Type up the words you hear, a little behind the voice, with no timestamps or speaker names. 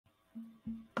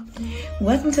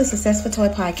Welcome to Successful Toy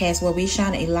Podcast, where we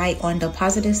shine a light on the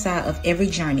positive side of every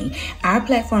journey. Our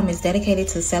platform is dedicated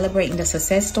to celebrating the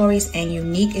success stories and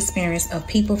unique experience of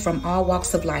people from all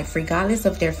walks of life, regardless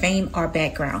of their fame or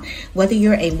background. Whether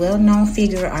you're a well-known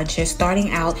figure or just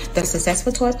starting out, the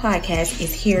Successful Toy Podcast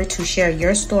is here to share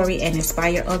your story and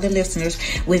inspire other listeners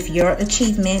with your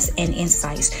achievements and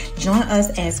insights. Join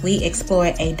us as we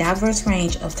explore a diverse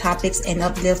range of topics and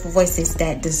uplift voices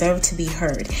that deserve to be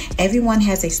heard. Everyone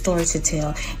has a story to tell,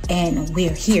 and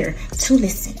we're here to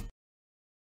listen.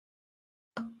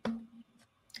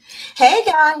 Hey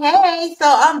y'all, hey, so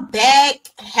I'm back.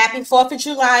 Happy 4th of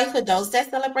July for those that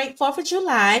celebrate 4th of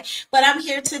July. But I'm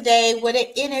here today with an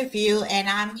interview, and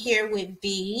I'm here with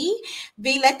Vee.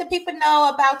 Vee, let the people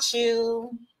know about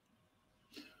you.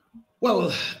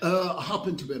 Well, I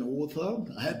happen to be an author.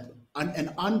 I have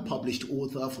an unpublished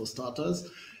author for starters,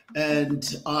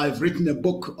 and I've written a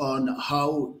book on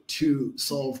how to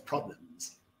solve problems.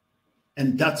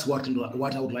 And that's what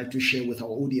I would like to share with our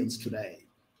audience today.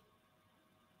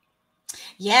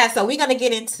 Yeah, so we're going to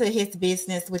get into his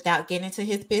business without getting into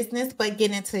his business, but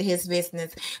get into his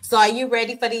business. So are you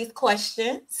ready for these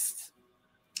questions?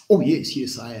 Oh,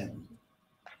 yes, I am.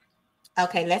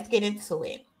 Okay, let's get into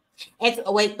it. And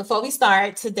wait, before we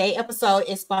start, today's episode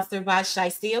is sponsored by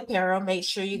Shiesty Apparel. Make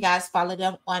sure you guys follow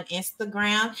them on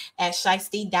Instagram at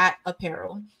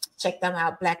shiesty.apparel. Check them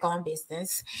out, Black-owned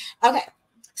business. Okay.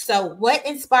 So what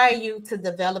inspired you to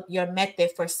develop your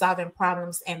method for solving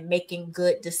problems and making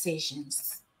good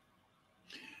decisions?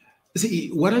 See,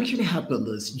 what actually happened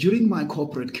is during my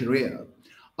corporate career,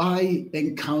 I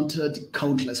encountered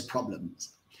countless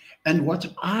problems. And what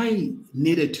I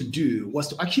needed to do was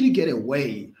to actually get a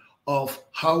way of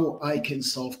how I can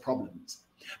solve problems.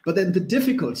 But then the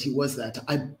difficulty was that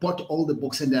I bought all the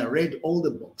books and I read all the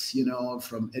books,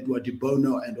 from Edward de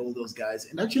Bono and all those guys,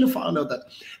 and actually found out that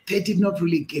they did not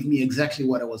really give me exactly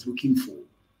what I was looking for.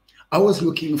 I was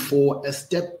looking for a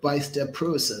step-by-step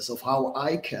process of how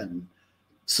I can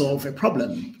solve a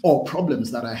problem or problems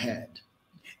that I had.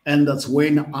 And that's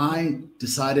when I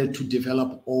decided to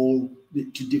develop all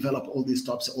these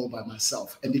steps all by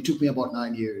myself. And it took me about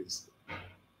 9 years.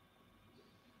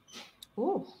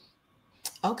 Ooh.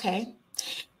 Okay.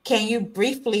 Can you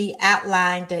briefly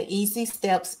outline the easy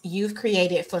steps you've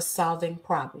created for solving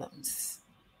problems?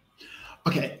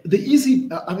 Okay.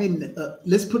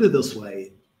 Let's put it this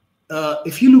way.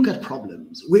 If you look at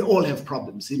problems, we all have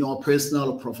problems in our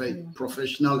personal,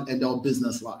 professional, and our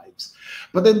business lives.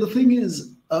 But then the thing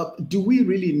is, do we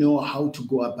really know how to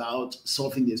go about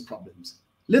solving these problems?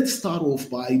 Let's start off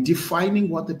by defining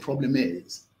what the problem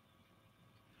is.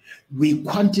 We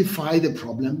quantify the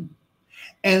problem,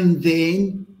 and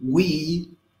then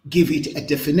we give it a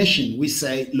definition. We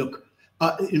say, look,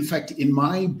 in fact, in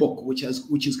my book, which is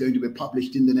going to be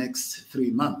published in the next 3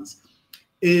 months,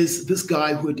 is this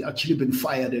guy who had actually been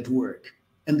fired at work.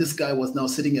 And this guy was now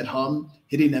sitting at home.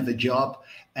 He didn't have a job.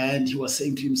 And he was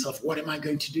saying to himself, what am I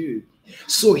going to do?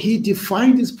 So he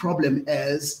defined his problem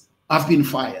as, I've been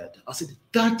fired. I said,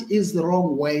 that is the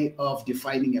wrong way of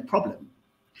defining a problem.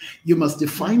 You must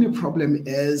define a problem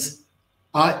as,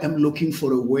 I am looking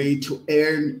for a way to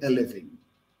earn a living.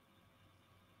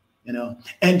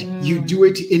 And you do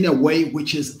it in a way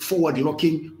which is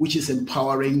forward-looking, which is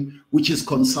empowering, which is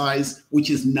concise, which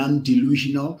is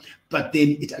non-delusional, but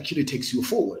then it actually takes you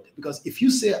forward. Because if you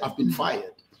say, I've been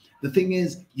fired, the thing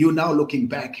is, you're now looking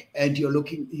back and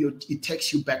it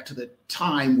takes you back to the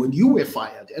time when you were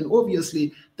fired. And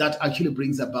obviously, that actually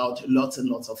brings about lots and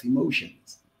lots of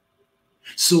emotions.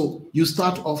 So you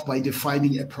start off by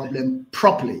defining a problem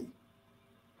properly.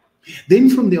 Then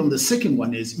from there on, the second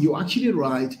one is you actually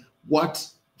write what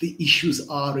the issues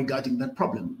are regarding that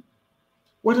problem.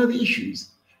 What are the issues?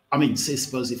 Say,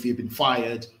 suppose if you've been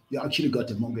fired, you actually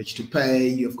got a mortgage to pay,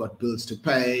 you've got bills to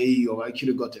pay, you've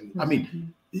actually got,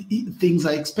 things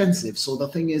are expensive. So the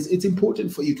thing is, it's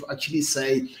important for you to actually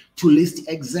to list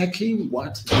exactly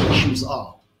what the issues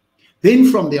are. Then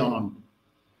from there on,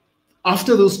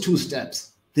 after those 2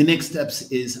 steps, the next steps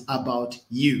is about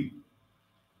you,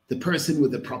 the person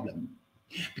with the problem.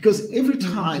 Because every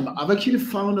time I've actually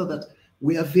found out that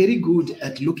we are very good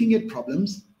at looking at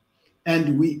problems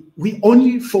and we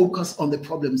only focus on the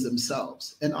problems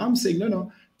themselves. And I'm saying,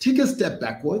 no, take a step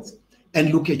backwards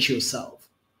and look at yourself.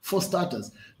 For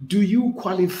starters, do you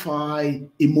qualify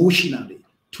emotionally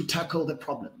to tackle the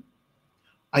problem?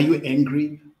 Are you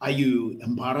angry? Are you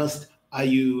embarrassed? Are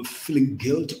you feeling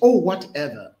guilt or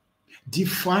whatever?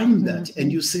 Define that and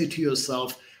you say to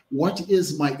yourself, what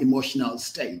is my emotional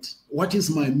state? What is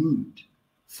my mood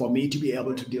for me to be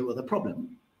able to deal with the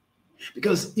problem?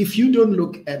 Because if you don't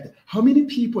look at how many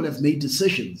people have made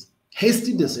decisions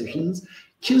hasty decisions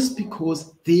just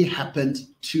because they happened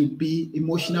to be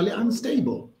emotionally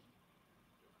unstable.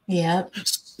 Yeah.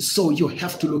 So you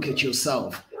have to look at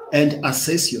yourself and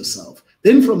assess yourself.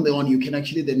 Then from there on, you can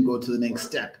actually then go to the next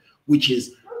step, which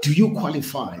is, do you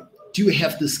qualify? Do you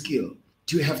have the skill?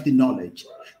 Do you have the knowledge?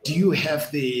 Do you have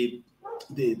the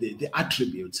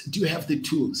attributes? Do you have the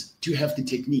tools? Do you have the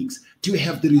techniques? Do you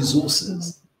have the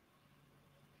resources?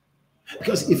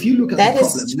 Because if you look at that the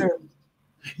problem, is true.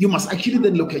 you must actually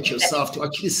then look at yourself to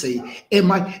actually say,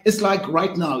 am I? It's like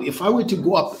right now, if I were to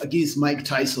go up against Mike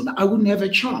Tyson, I wouldn't have a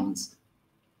chance.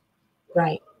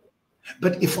 Right.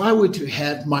 But if I were to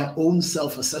have my own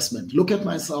self-assessment, look at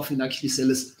myself and actually say,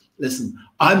 listen,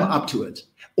 I'm up to it.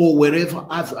 Or wherever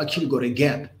I've actually got a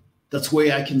gap, that's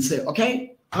where I can say,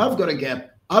 okay, I've got a gap.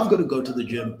 I've got to go to the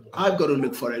gym. I've got to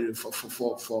look for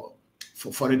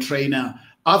a trainer.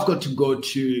 I've got to go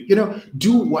to,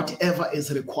 do whatever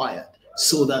is required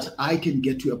so that I can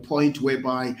get to a point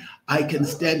whereby I can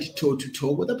stand toe to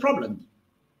toe with the problem.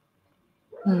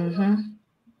 Mm-hmm.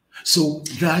 So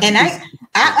that and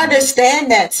I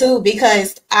understand that too,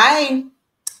 because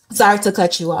sorry to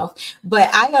cut you off, but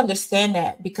I understand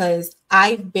that because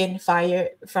I've been fired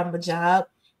from a job,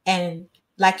 and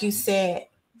like you said,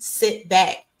 sit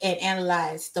back and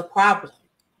analyze the problem.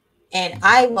 And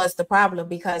I was the problem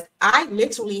because I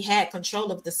literally had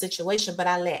control of the situation, but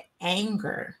I let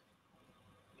anger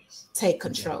take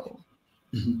control.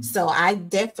 Mm-hmm. So I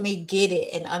definitely get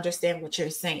it and understand what you're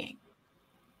saying.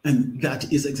 And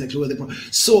that is exactly what the problem.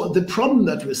 So the problem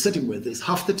that we're sitting with is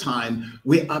half the time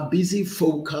we are busy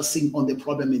focusing on the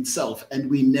problem itself, and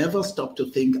we never stop to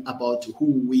think about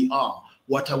who we are.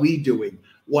 What are we doing?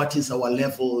 What is our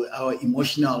level, our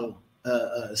emotional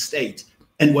state,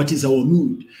 and what is our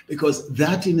mood? Because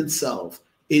that in itself,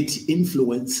 it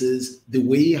influences the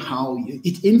way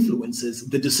it influences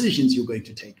the decisions you're going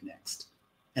to take next.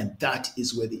 And that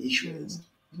is where the issue is.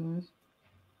 Mm-hmm.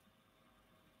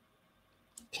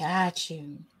 Got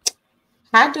you.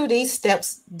 How do these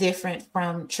steps different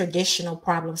from traditional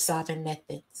problem-solving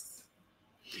methods?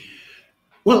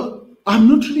 Well, I'm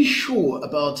not really sure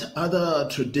about other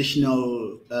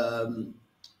traditional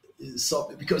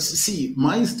because see,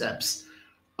 my steps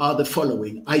are the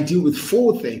following. I deal with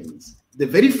 4 things. The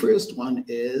very first one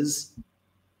is,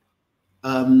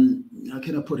 how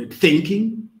can I put it?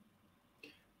 Thinking.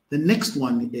 The next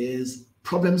one is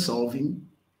problem solving.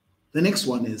 The next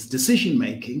one is decision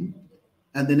making.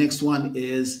 And the next one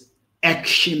is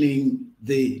actioning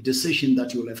the decision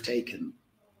that you'll have taken.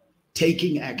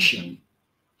 Taking action.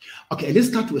 Okay, let's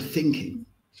start with thinking.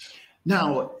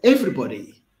 Now,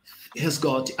 everybody has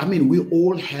got, we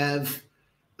all have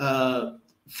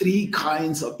 3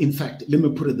 kinds of, in fact, let me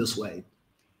put it this way.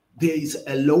 There is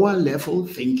a lower level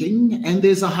thinking and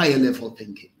there's a higher level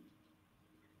thinking.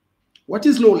 What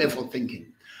is low level thinking?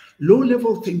 Low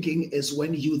level thinking is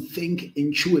when you think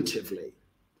intuitively,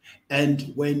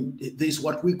 and when there's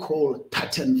what we call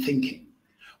pattern thinking,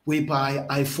 whereby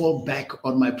I fall back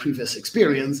on my previous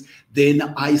experience,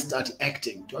 then I start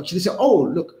acting to actually say, oh,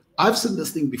 look, I've seen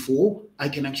this thing before, I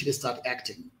can actually start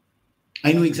acting.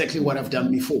 I know exactly what I've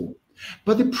done before.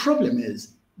 But the problem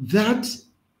is that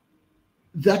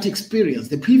experience,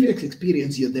 the previous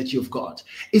experience that you've got,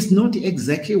 is not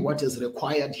exactly what is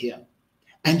required here.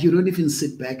 And you don't even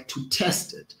sit back to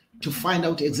test it, to find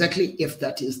out exactly if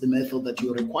that is the method that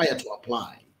you're required to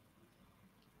apply.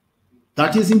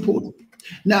 That is important.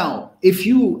 Now, if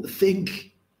you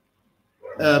think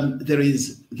there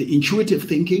is the intuitive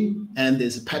thinking and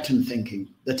there's pattern thinking,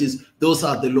 that is, those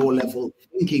are the low-level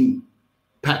thinking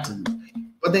pattern.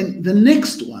 But then the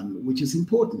next one, which is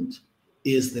important,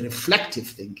 is the reflective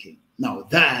thinking. Now,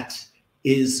 that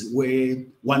is where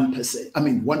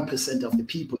 1% of the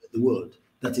people in the world,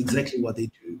 that's exactly what they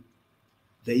do.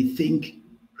 They think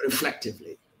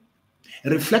reflectively.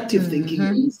 Reflective thinking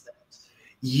means that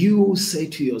you say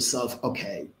to yourself,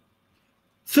 okay,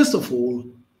 first of all,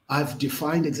 I've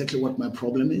defined exactly what my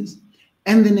problem is.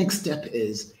 And the next step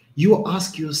is you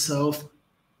ask yourself,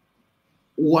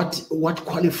 what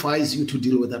qualifies you to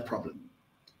deal with that problem?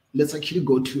 Let's actually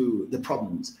go to the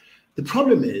problems. The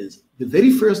problem is, the very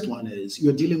first one is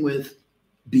you're dealing with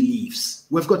beliefs.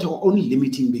 We've got our own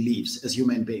limiting beliefs as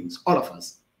human beings, all of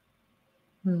us.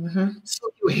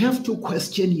 So you have to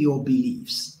question your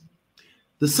beliefs.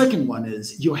 The second one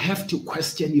is you have to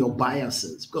question your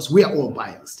biases, because we are all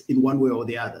biased in one way or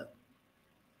the other.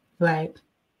 Right.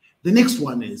 The next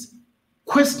one is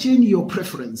question your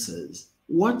preferences.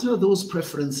 What are those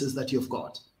preferences that you've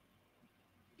got?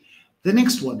 The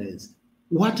next one is,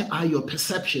 what are your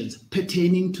perceptions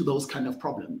pertaining to those kind of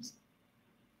problems?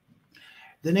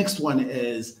 The next one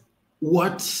is,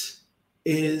 what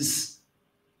is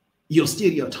your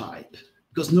stereotype.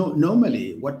 Because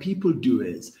normally what people do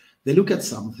is they look at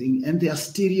something and they are in a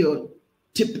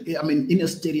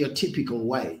stereotypical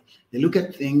way. They look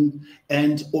at things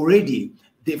and already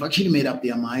they've actually made up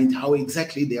their mind how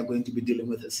exactly they are going to be dealing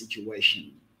with a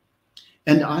situation.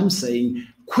 And I'm saying,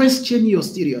 question your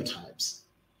stereotypes,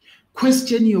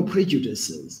 question your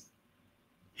prejudices.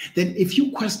 Then if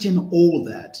you question all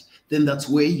that, then that's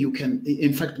where you can,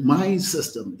 in fact, my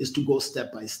system is to go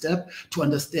step by step to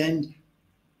understand.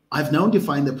 I've now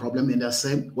defined the problem and I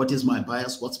say, what is my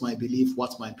bias? What's my belief?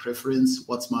 What's my preference?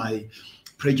 What's my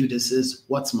prejudices?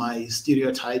 What's my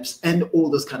stereotypes? And all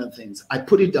those kind of things. I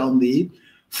put it down there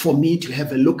for me to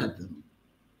have a look at them.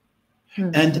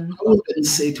 Mm-hmm. And I will then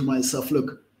say to myself,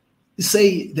 look,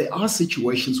 say there are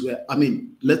situations where,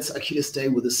 let's actually stay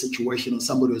with the situation of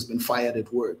somebody who's been fired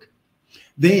at work.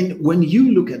 Then when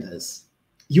you look at this,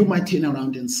 you might turn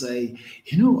around and say,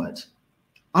 you know what?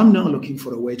 I'm now looking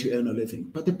for a way to earn a living.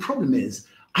 But the problem is,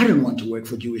 I don't want to work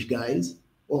for Jewish guys,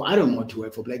 or I don't want to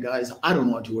work for black guys. I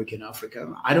don't want to work in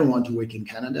Africa. I don't want to work in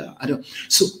Canada.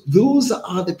 So those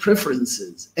are the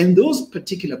preferences. And those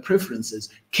particular preferences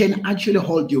can actually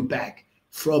hold you back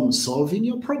from solving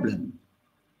your problem.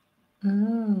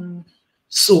 Mm.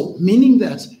 So meaning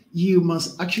that you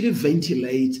must actually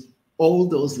ventilate all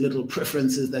those little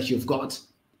preferences that you've got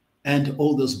and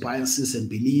all those biases and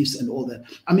beliefs and all that.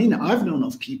 I've known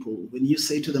of people, when you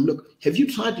say to them, look, have you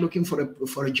tried looking for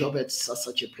a job at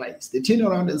such a place? They turn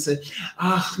around and say,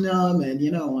 no, man, you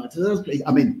know what?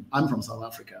 I'm from South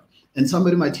Africa. And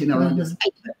somebody might turn around and say,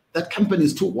 that company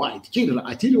is too white.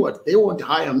 I tell you what, they won't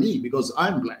hire me because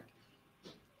I'm black.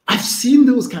 I've seen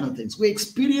those kind of things. We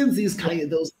experience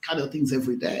those kind of things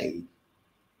every day,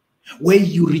 where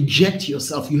you reject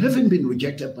yourself. You haven't been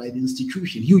rejected by the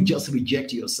institution. You just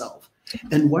reject yourself.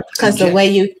 And what? Because the way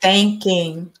you're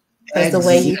thinking. Because the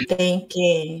way you're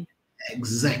thinking.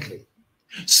 Exactly.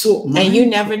 So, and you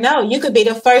never know. You could be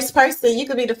the first person. You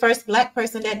could be the first black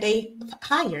person that they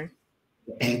hire.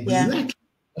 Exactly.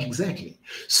 Yeah. Exactly.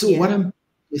 So what I'm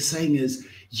saying is,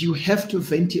 you have to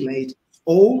ventilate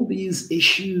all these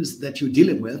issues that you're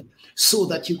dealing with, so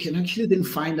that you can actually then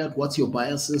find out what's your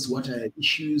biases, what are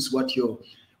issues, what your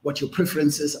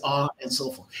preferences are, and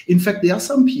so forth. In fact, there are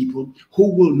some people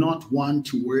who will not want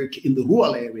to work in the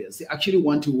rural areas. They actually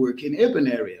want to work in urban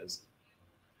areas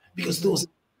because those are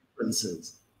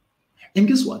preferences. And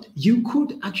guess what? You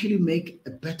could actually make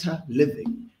a better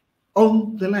living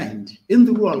on the land, in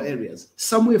the rural areas,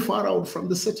 somewhere far out from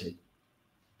the city.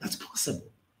 That's possible.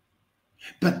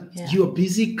 But you're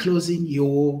busy closing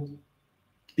you're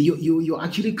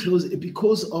actually closing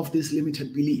because of these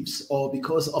limited beliefs, or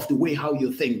because of the way how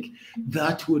you think.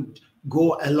 That would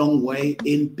go a long way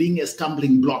in being a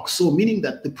stumbling block. So meaning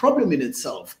that the problem in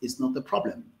itself is not the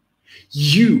problem.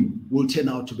 You will turn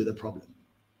out to be the problem.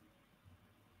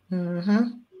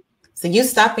 Mm-hmm. So you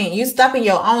stopping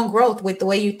your own growth with the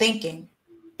way you're thinking.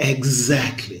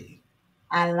 Exactly.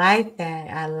 I like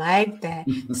that.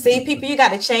 See, people, you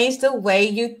got to change the way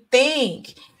you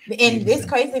think. And it's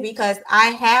crazy because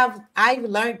I've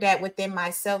learned that within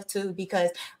myself too, because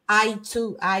I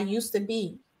used to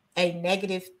be a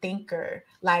negative thinker.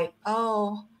 Like,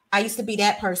 I used to be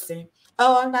that person. They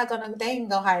ain't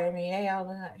gonna hire me.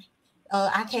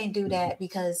 I can't do that,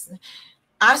 because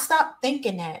I stopped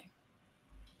thinking that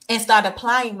and start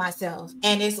applying myself.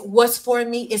 And it's what's for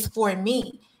me is for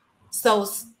me. So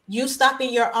you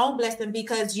stopping your own blessing,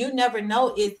 because you never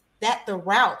know, is that the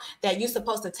route that you're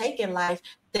supposed to take in life,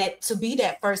 that to be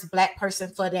that first black person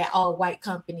for that all white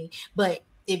company. But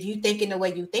if you thinking the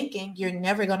way you're thinking, you're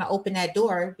never going to open that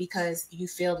door because you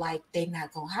feel like they're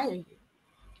not going to hire you.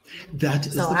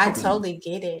 So I totally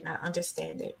get it. I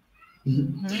understand it.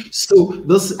 Mm-hmm. So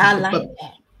I like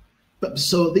that.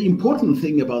 So the important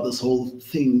thing about this whole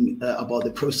thing about the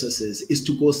processes is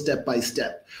to go step by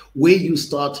step, where you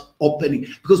start opening.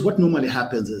 Because what normally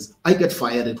happens is I get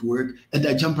fired at work and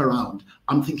I jump around.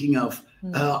 I'm thinking of,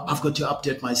 I've got to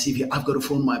update my CV. I've got to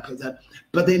phone my person.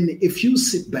 But then if you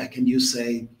sit back and you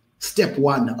say, step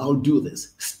 1, I'll do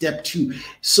this. Step 2.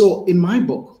 So in my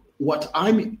book, what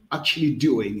I'm actually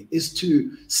doing is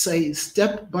to say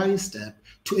step by step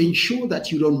to ensure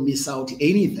that you don't miss out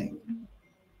anything.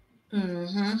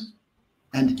 Mm-hmm.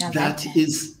 And that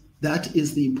is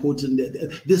the important.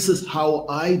 This is how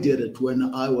I did it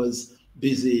when I was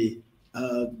busy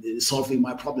solving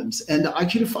my problems, and I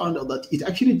actually found out that it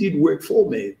actually did work for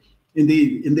me in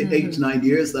the 8-9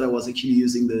 years that I was actually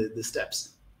using the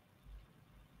steps.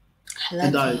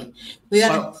 I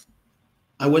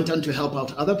went on to help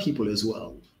out other people as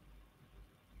well,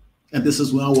 and this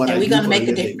is now what I do for a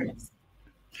living.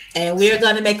 And we're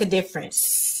going to make a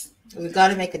difference. We're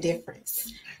going to make a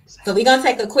difference. So we're going to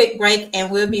take a quick break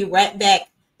and we'll be right back.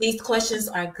 These questions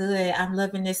are good. I'm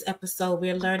loving this episode.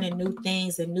 We're learning new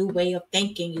things, a new way of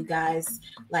thinking, you guys.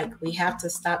 Like, we have to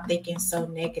stop thinking so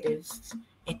negative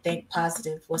and think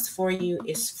positive. What's for you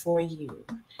is for you.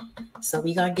 So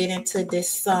we're going to get into this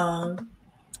song.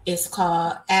 It's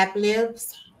called Ab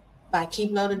Libs by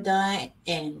Keep Low the Don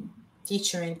and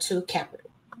featuring 2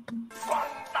 Capital.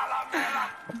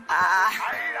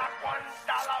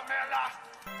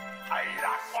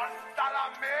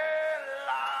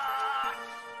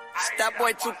 That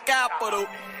boy 2 Capital.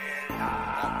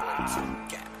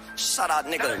 Shout out,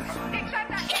 nigga.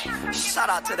 Shout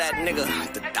out to that nigga,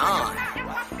 the Don.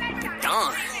 The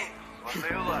Don.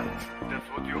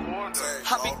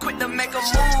 I be quick to make a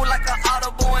move like an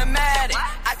audible and Madden.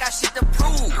 I got shit to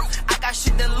prove, I got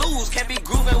shit to lose. Can't be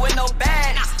grooving with no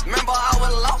baddies. Remember I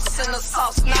was lost in the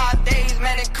sauce. Nowadays,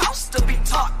 man, it costs to be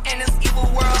taught in this evil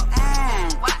world.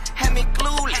 Had me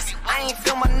clueless. I ain't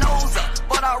feel my nose up,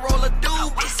 but I roll a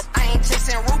doobies. I ain't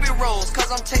chasing ruby rolls,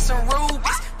 cause I'm chasing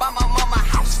rubies. Buy my mama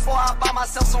house before I buy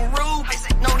myself some rubies.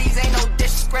 No, these ain't no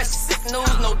distress, sick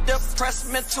news, no depressed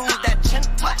mentals. That chin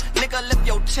tuck, nigga lift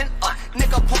your chin up,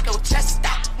 nigga poke your chest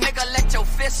out, nigga let your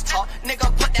fist talk, nigga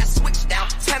put that switch down.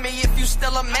 Tell me if you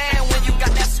still a man when you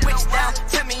got that switch down.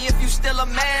 Tell me if you still a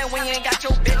man when you ain't got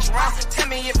your bitch round. Tell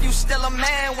me if you still a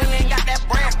man when you ain't got that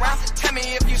brand round. Tell me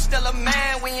if you still a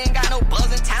man when you ain't got no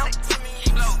buzz in town. Tell me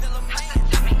if you still a man.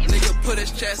 Nigga put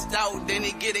his chest out, then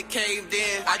he get it caved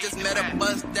in. I just met her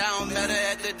bust down, met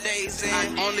her at the days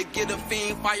in. Only get a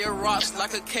fiend, fire rocks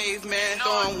like a caveman.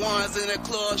 Throwing ones in the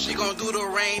club, she gon' do the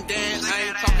rain dance. I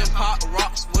ain't talking pop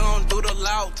rocks, we don't do the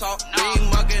loud talk. We ain't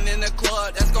mugging in the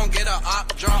club, that's gon' get a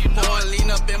op drop. Pouring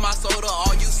lean up in my soda,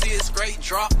 all you see is straight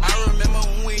drop. I remember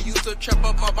when we used to trap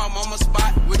up our mama's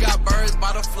spot. We got birds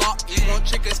by the flock, you want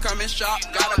chickens come and shop.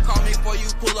 Gotta call me before you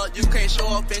pull up, you can't show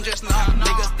up and just knock.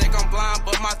 Niggas think I'm blind,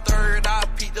 but my third eye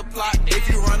peep the plot. If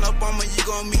you run up on me, you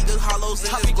gon' meet the hollows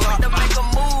in this block. To make a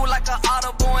move like an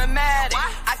audible and Madden.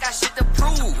 I got shit to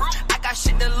prove, I got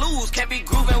shit to lose. Can't be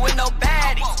grooving with no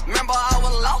baddies. Remember I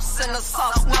was lost in the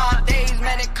sauce. Nowadays,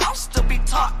 man, it costs to be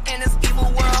taught in this evil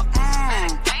world.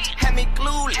 Had me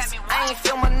clueless. I ain't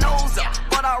feel my nose up,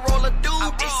 but I roll a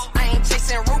doobies. I ain't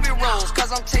chasing ruby rolls,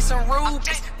 cause I'm chasing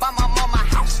rubies. Buy my mama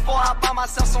house before I buy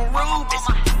myself some rubies.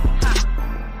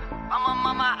 Buy my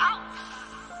mama out.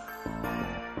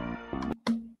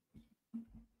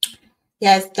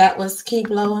 Yes, that was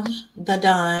Keep Low the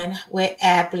Don with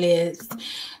Ab Libs.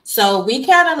 So we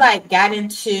kind of like got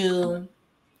into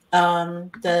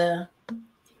the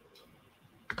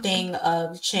thing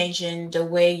of changing the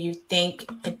way you think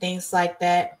and things like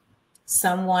that.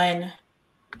 Someone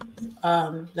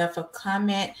left a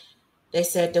comment. They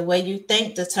said the way you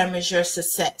think determines your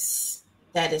success.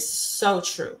 That is so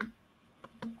true.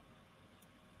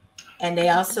 And they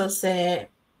also said,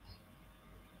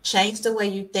 change the way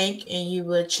you think and you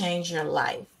will change your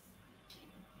life.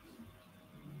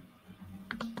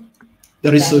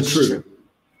 That is so true.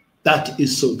 That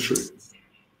is so true.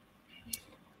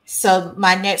 So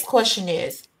my next question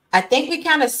is, I think we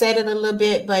kind of said it a little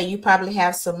bit, but you probably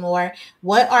have some more.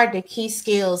 What are the key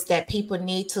skills that people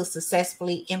need to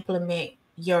successfully implement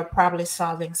your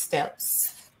problem-solving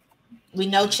steps? We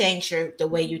know change the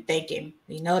way you're thinking.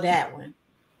 We know that one.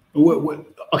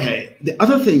 Okay. The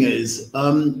other thing is,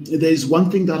 there's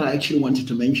one thing that I actually wanted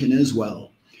to mention as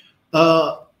well.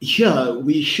 Here,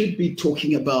 we should be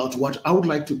talking about what I would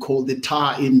like to call the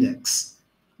TAR index.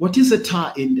 What is a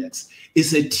TAR index?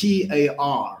 It's a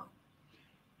TAR.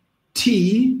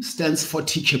 T stands for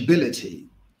teachability.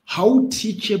 How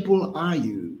teachable are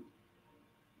you?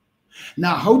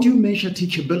 Now, how do you measure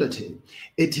teachability?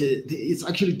 It's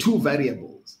actually 2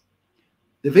 variables.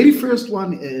 The very first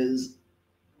one is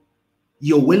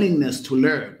your willingness to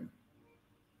learn.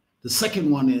 The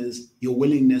second one is your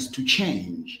willingness to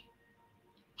change.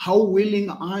 How willing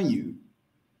are you?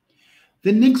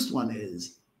 The next one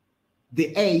is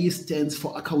the A stands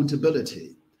for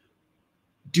accountability.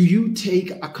 Do you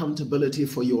take accountability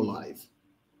for your life?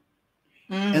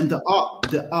 And the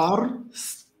R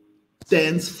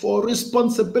stands for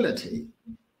responsibility.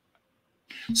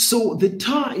 So the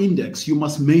TAR index, you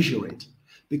must measure it,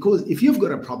 because if you've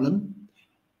got a problem,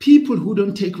 people who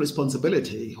don't take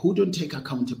responsibility, who don't take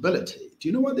accountability, do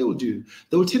you know what they will do?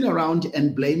 They will turn around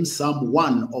and blame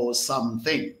someone or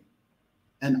something.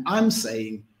 And I'm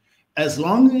saying, as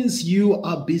long as you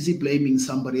are busy blaming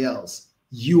somebody else,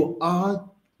 you are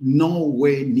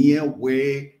nowhere near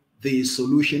where the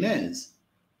solution is.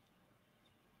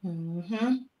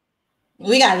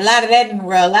 We got a lot of that in the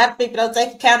world. A lot of people don't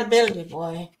take accountability,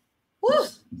 boy. Woo.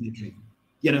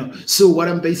 You know, so what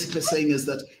I'm basically saying is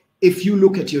that if you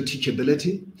look at your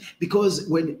teachability,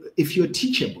 because if you're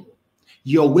teachable,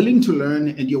 you're willing to learn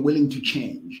and you're willing to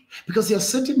change, because there are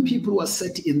certain people who are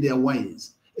set in their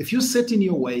ways. If you're set in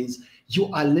your ways,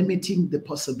 you are limiting the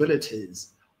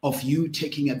possibilities of you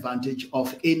taking advantage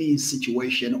of any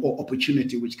situation or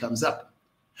opportunity which comes up.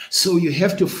 So you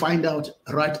have to find out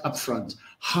right up front,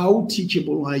 how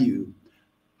teachable are you?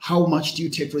 How much do you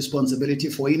take responsibility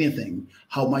for anything?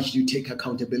 How much do you take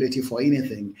accountability for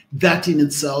anything? That in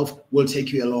itself will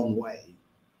take you a long way.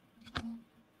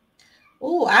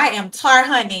 Oh, I am tar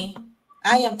honey.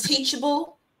 I am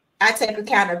teachable. I take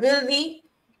accountability.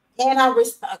 And I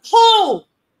respect. Oh!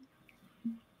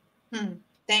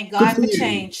 Thank God for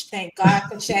change. Thank God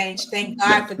for change. Thank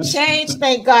God for change.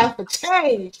 Thank God for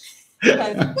change.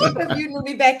 Because if you knew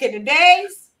me back in the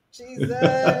days, Jesus,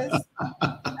 that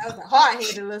was a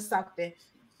hard-headed little something.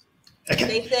 Okay.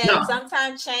 They said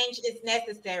sometimes change is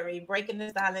necessary. Breaking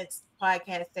the Silence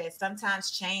podcast says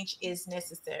sometimes change is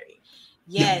necessary.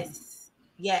 Yes.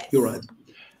 Yes. You're right.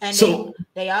 And so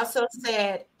they also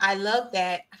said, I love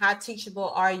that. How teachable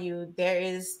are you? There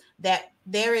is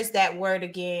that word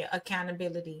again,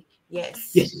 accountability.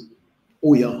 Yes. Yes.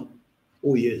 Oh, yeah.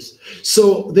 Oh, yes.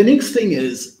 So the next thing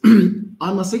is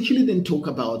I must actually then talk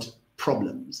about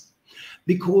problems.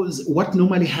 Because what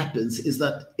normally happens is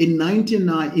that in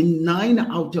 9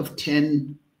 out of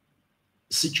 10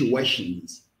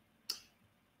 situations,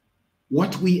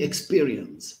 what we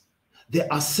experience, there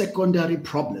are secondary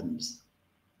problems.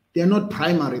 They are not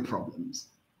primary problems.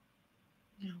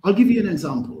 I'll give you an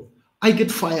example. I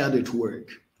get fired at work,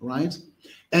 right?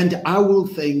 And I will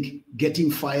think getting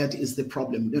fired is the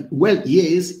problem. Well,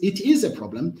 yes, it is a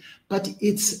problem, but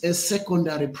it's a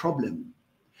secondary problem.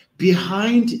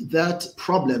 Behind that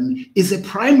problem is a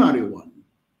primary one,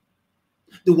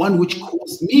 the one which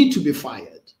caused me to be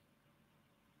fired.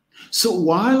 So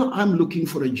while I'm looking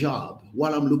for a job,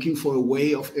 while I'm looking for a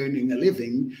way of earning a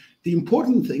living, the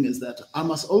important thing is that I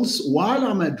must also, while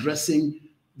I'm addressing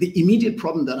the immediate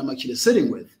problem that I'm actually sitting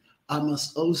with, I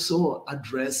must also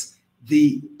address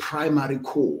the primary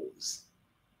cause.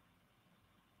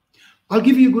 I'll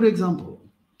give you a good example.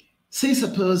 Say,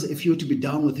 suppose if you're to be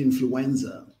down with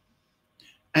influenza,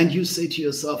 and you say to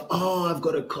yourself, oh, I've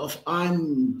got a cough,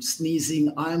 I'm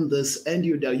sneezing, I'm this, and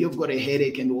you've got a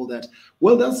headache and all that.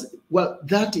 Well,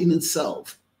 that in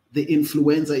itself, the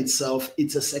influenza itself,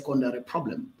 it's a secondary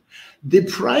problem. The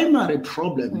primary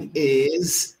problem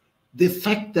is the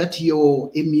fact that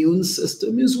your immune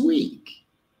system is weak.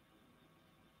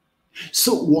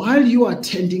 So while you are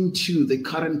tending to the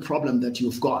current problem that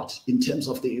you've got in terms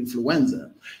of the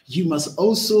influenza, you must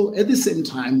also at the same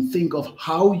time think of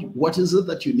what is it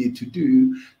that you need to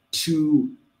do to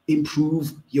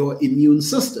improve your immune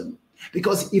system.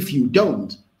 Because if you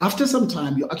don't, after some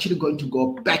time, you're actually going to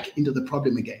go back into the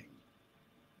problem again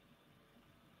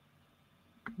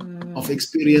of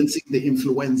experiencing the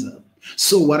influenza.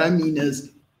 So what I mean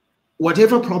is,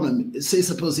 whatever problem, say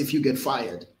suppose if you get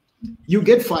fired,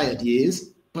 yes,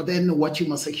 but then what you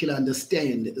must actually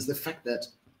understand is the fact that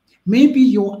maybe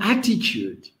your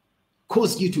attitude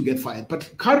caused you to get fired,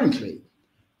 but currently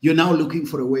you're now looking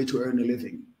for a way to earn a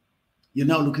living. You're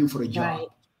now looking for a job. Right.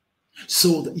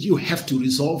 So you have to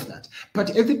resolve that.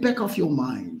 But at the back of your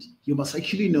mind, you must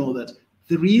actually know that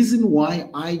the reason why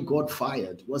I got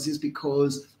fired was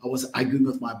because I was arguing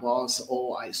with my boss,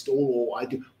 or I stole, or I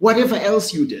do whatever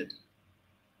else you did.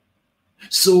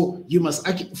 So you must,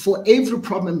 for every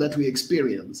problem that we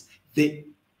experience,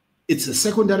 it's a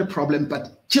secondary problem,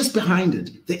 but just behind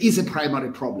it, there is a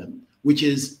primary problem, which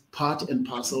is part and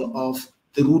parcel of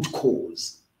the root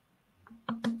cause.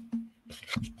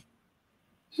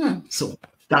 So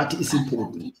that is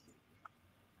important.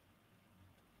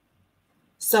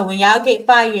 So when y'all get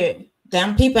fired,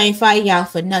 them people ain't fire y'all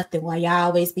for nothing. While y'all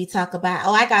always be talking about,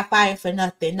 oh, I got fired for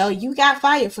nothing. No, you got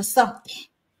fired for something.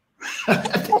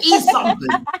 That is something.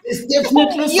 It's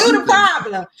definitely you something. The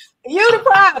problem. You the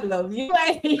problem. You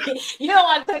don't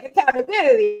want to take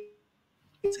accountability.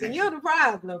 You the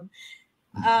problem.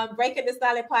 Breaking the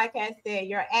Silent podcast said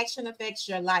your action affects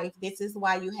your life. This is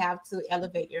why you have to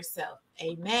elevate yourself.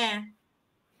 Amen.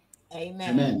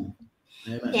 Amen.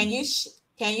 Amen.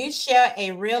 Can you share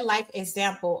a real life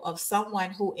example of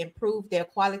someone who improved their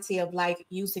quality of life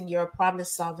using your problem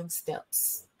solving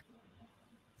steps?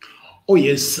 Oh,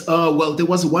 yes. Well, there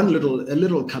was a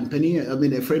little company. I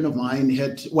mean, a friend of mine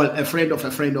had, a friend of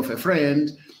a friend of a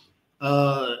friend.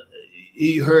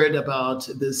 He heard about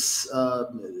this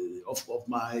of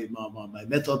my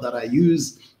method that I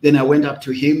use. Then I went up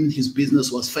to him. His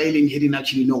business was failing. He didn't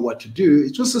actually know what to do.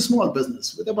 It was a small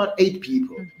business with about 8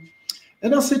 people.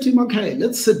 And I said to him, okay,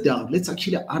 let's sit down. Let's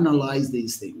actually analyze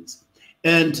these things.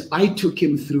 And I took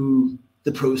him through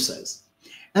the process.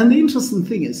 And the interesting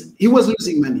thing is he was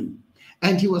losing money.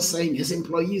 And he was saying his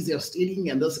employees, they're stealing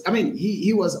and this. I mean,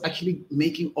 he was actually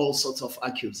making all sorts of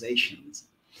accusations.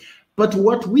 But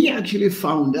what we actually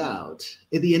found out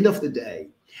at the end of the day,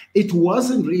 it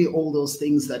wasn't really all those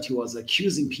things that he was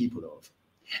accusing people of.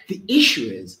 The issue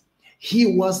is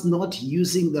he was not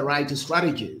using the right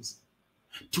strategies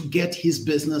to get his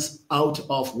business out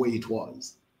of where it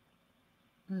was.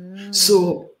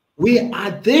 So we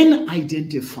are then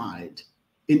identified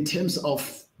in terms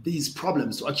of these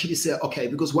problems to actually say, okay,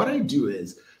 because what I do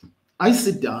is I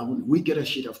sit down, we get a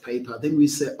sheet of paper, then we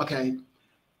say, okay,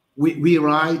 we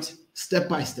write step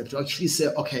by step to actually say,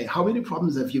 okay, how many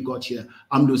problems have you got here?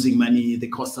 I'm losing money, the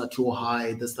costs are too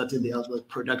high, this, that, and the other,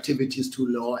 productivity is too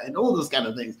low, and all those kind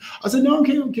of things. I said, no,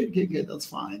 okay, that's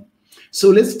fine. So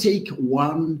let's take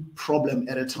one problem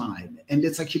at a time and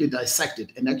let's actually dissect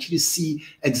it and actually see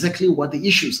exactly what the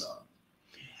issues are.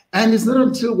 And it's not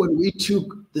until when we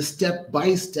took the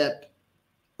step-by-step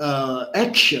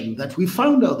action that we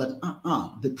found out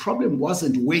that the problem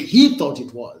wasn't where he thought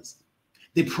it was.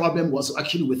 The problem was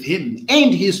actually with him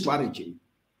and his strategy.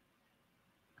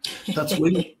 That's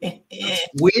when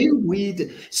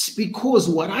because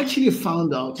what I actually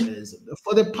found out is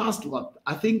for the past,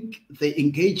 I think they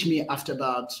engaged me after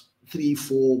about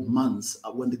 3-4 months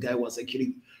when the guy was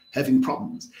actually having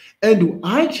problems. And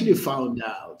I actually found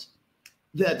out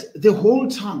that the whole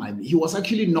time he was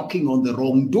actually knocking on the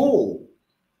wrong door.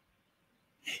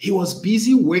 He was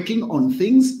busy working on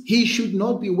things he should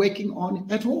not be working on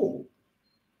at all.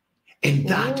 And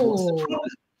that was the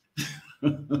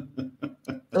problem.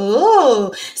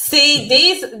 Oh, see,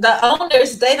 the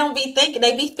owners, they don't be thinking,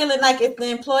 they be feeling like it's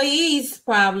the employees'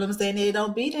 problems, and it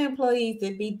don't be the employees,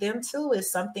 it be them too.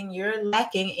 It's something you're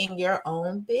lacking in your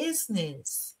own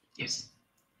business. Yes.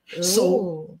 Ooh.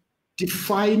 So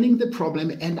defining the problem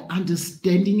and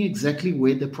understanding exactly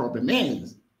where the problem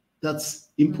is, that's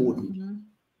important.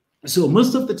 So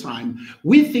most of the time,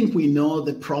 we think we know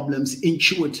the problems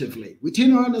intuitively. We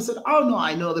turn around and say, oh, no,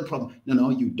 I know the problem. No,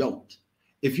 you don't.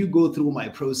 If you go through my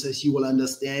process, you will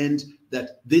understand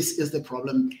that this is the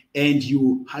problem, and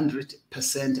you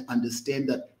 100% understand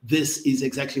that this is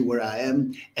exactly where I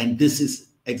am, and this is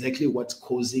exactly what's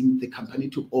causing the company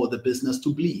to, or the business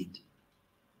to bleed.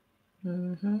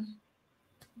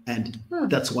 And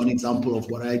that's one example of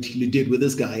what I actually did with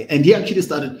this guy. And he actually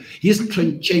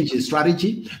changed his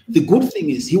strategy. The good thing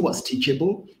is he was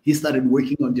teachable. He started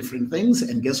working on different things.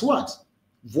 And guess what?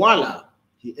 Voila.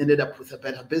 He ended up with a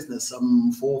better business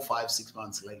some 4, 5, 6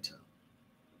 months later.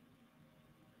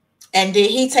 And did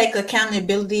he take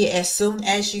accountability as soon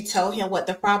as you told him what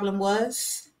the problem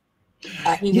was?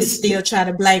 He was still trying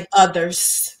to blame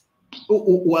others?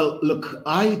 Well, look,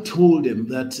 I told him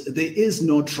that there is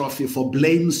no trophy for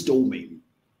blame storming.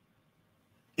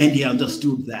 And he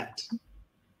understood that.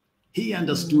 He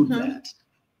understood that.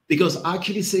 Because I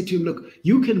actually said to him, look,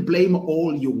 you can blame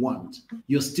all you want.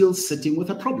 You're still sitting with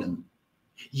a problem.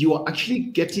 You are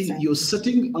actually you're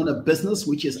sitting on a business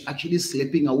which is actually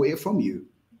slipping away from you.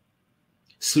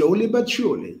 Slowly but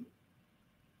surely.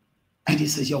 And he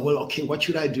says, yeah, well, okay, what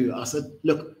should I do? I said,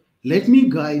 look, let me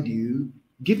guide you.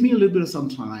 Give me a little bit of some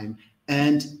time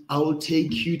and I will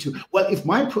take you to, well, if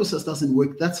my process doesn't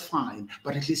work, that's fine.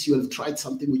 But at least you have tried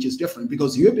something which is different,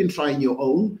 because you have been trying your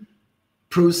own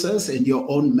process and your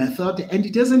own method, and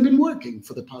it hasn't been working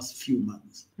for the past few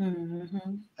months.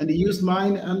 And he used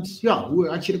mine, and yeah, we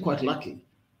were actually quite lucky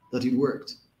that it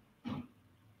worked.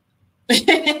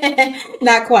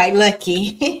 Not quite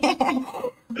lucky.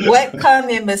 What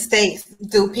common mistakes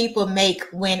do people make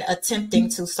when attempting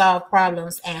to solve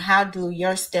problems, and how do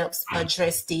your steps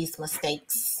address these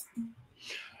mistakes?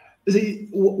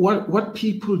 What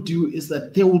people do is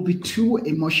that they will be too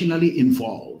emotionally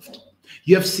involved.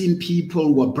 You have seen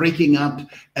people who are breaking up,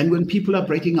 and when people are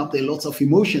breaking up, there are lots of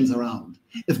emotions around.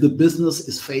 If the business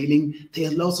is failing, there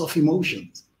are lots of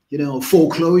emotions. You know,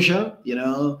 foreclosure, you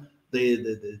know,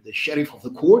 the sheriff of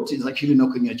the court is actually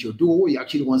knocking at your door. He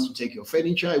actually wants to take your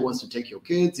furniture. He wants to take your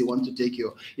kids. He wants to take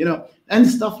your, you know, and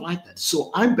stuff like that.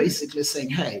 So I'm basically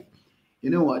saying, hey, you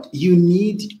know what? You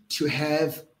need to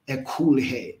have a cool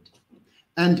head.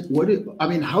 And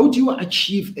how do you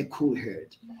achieve a cool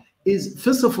head? Is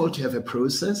first of all to have a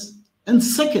process, and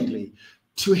secondly,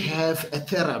 to have a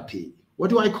therapy.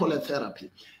 What do I call a therapy?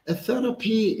 A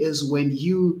therapy is when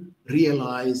you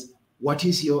realize what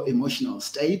is your emotional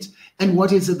state, and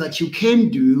what is it that you can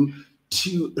do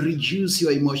to reduce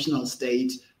your emotional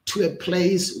state to a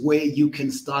place where you can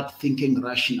start thinking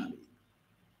rationally.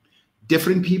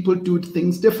 Different people do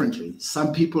things differently.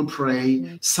 Some people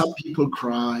pray, some people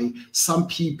cry, some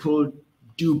people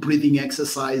do breathing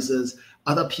exercises,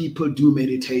 other people do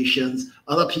meditations,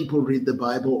 other people read the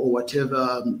Bible or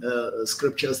whatever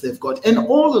scriptures they've got, and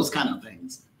all those kind of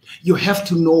things. You have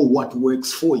to know what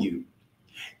works for you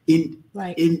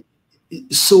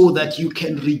so that you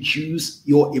can reduce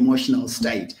your emotional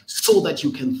state, so that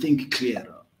you can think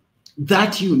clearer.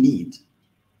 That you need.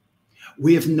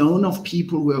 We have known of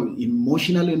people who are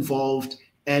emotionally involved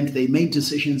and they made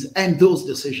decisions, and those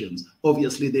decisions,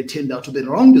 obviously, they turned out to be the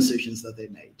wrong decisions that they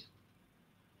made.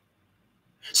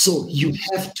 So you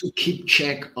have to keep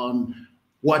check on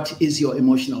what is your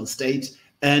emotional state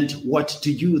and what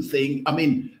do you think. I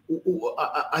mean,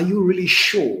 are you really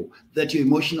sure that your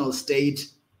emotional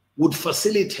state would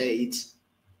facilitate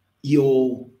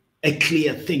a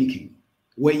clear thinking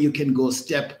where you can go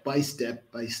step by step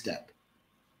by step?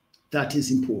 That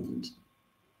is important.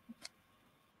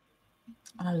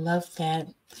 I love that.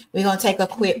 We're going to take a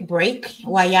quick break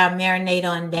while y'all marinate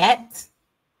on that.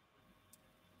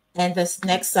 And this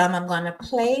next song I'm going to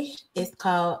play is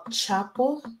called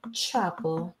Chopper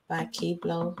Chopper by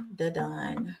Kiblo the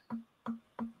Don.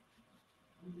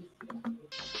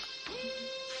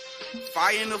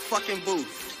 Fire in the fucking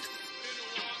booth.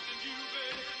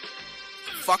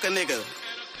 Fuck a nigga.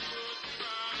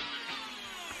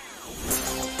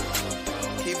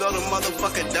 Kiblo the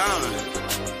motherfucker Don.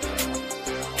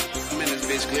 I'm in this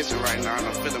bitch glitching right now and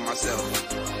I'm feeling myself.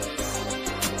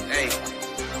 Hey,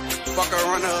 fuck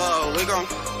around the we gon'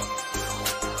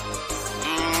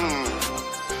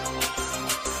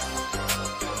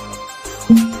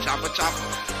 Chopper chopper.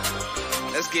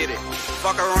 Let's get it.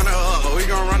 Fuck around we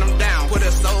gon' run him down. Put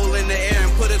his soul in the air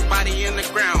and put his body in the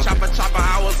ground. Chopper chopper,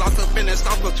 I was off the finish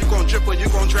off, but you gon' trip or you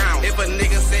gon' drown. If a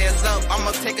nigga says up,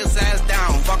 I'ma take his ass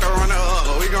down. Fuck around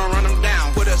we gon' run him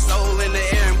down. Put his soul in the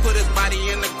air and put his body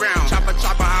in the ground. Chopper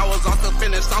chopper, I was off the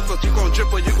finish off, but you gon'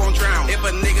 trip or you gon' drown. If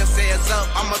a nigga says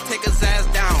up, I'ma take his ass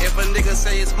down. If a nigga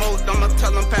say it's smoked, I'ma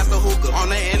tell him pass the hookah.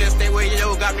 On the interstate where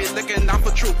yo got me looking out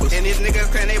for troopers. And these niggas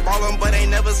claim they ballin', but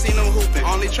ain't never seen them hooping.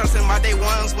 Only trusting my day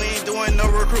ones, we ain't doing no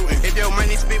recruiting. If your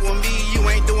money speak with me, you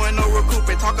ain't doing no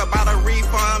recouping. Talk about a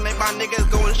refund, make my niggas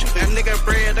go and shoot. That nigga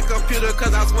bred the computer,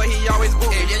 cause I swear he always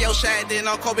booting. If yo shad then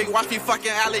on Kobe, watch me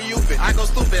fucking alley-ooping. I go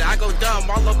stupid, I go dumb,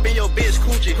 all up in your bitch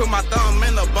coochie. Put my thumb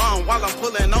in the bum while I'm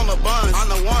pulling on the buns. I'm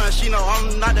the one, she know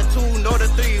I'm not the two, nor the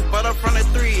three, but up front of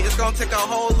three. It's gonna take a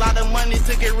whole lot of money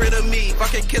to get rid of me.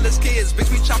 Fucking killers kids, bitch,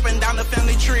 we chopping down the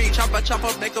family tree. Chopper, chopper,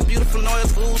 make a beautiful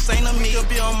noise, ooh, sing to me. You'll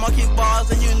be on monkey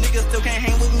bars and you niggas still can't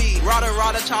hang with me. Rada,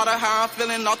 rada, chowder, how I'm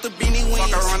feeling off the beanie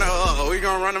wings. Fuck around we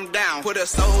gon' run him down. Put his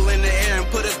soul in the air and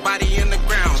put his body in the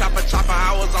ground. Chopper, chopper,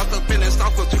 I was off the finish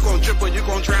off, but you gon' drip or you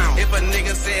gon' drown. If a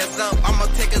nigga says up, I'ma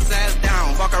take his ass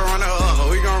down. Fuck around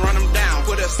we gon' run him down.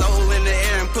 Put his soul in the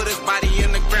air and put his body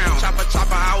in the ground. Chopper,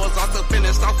 chopper, I was off the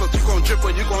finish off, but you gon' drip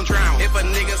or you gon' drown. If a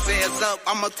nigga says up,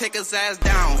 I'ma take his ass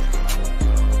down.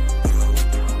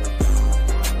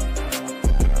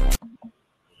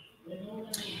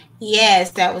 Yes,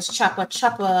 that was Chopper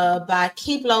Chopper by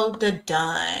Kiblo the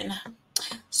Don.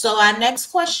 So our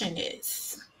next question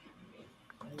is,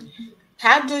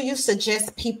 how do you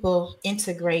suggest people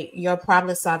integrate your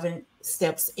problem-solving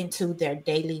steps into their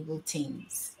daily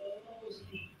routines?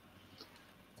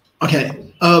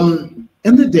 Okay,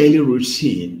 in the daily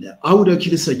routine, I would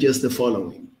actually suggest the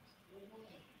following.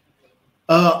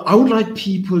 I would like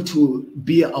people to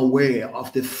be aware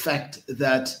of the fact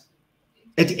that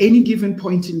at any given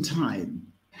point in time,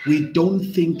 we don't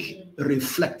think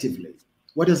reflectively.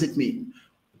 What does it mean?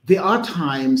 There are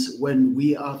times when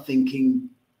we are thinking,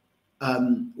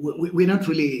 we're not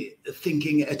really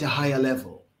thinking at a higher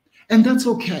level. And that's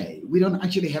okay. We don't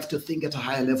actually have to think at a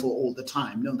higher level all the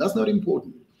time. No, that's not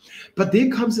important. But there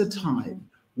comes a time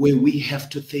where we have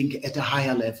to think at a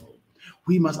higher level.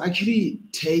 We must actually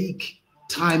take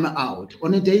time out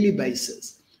on a daily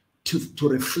basis to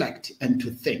reflect and to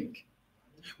think.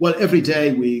 Well, every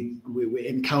day we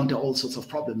encounter all sorts of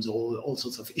problems or all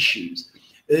sorts of issues.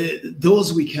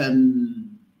 Those we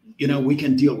can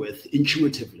deal with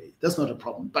intuitively. That's not a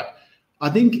problem. But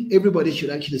I think everybody should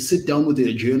actually sit down with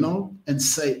their journal and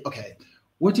say, okay,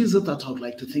 what is it that I would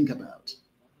like to think about?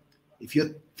 If you're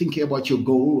thinking about your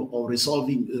goal or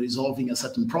resolving a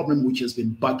certain problem which has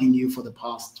been bugging you for the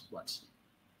past,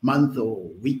 month or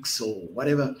weeks or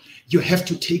whatever, you have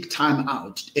to take time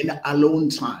out, in alone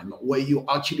time, where you're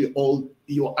actually all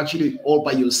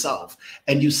by yourself,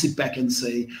 and you sit back and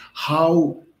say,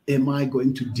 how am I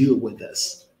going to deal with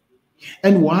this?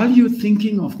 And while you're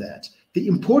thinking of that, the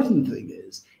important thing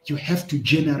is you have to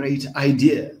generate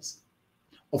ideas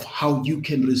of how you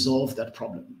can resolve that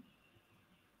problem.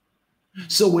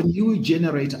 So when you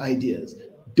generate ideas,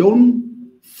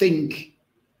 don't think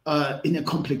in a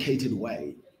complicated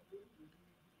way.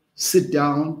 Sit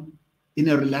down in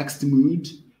a relaxed mood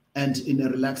and in a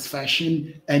relaxed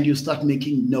fashion, and you start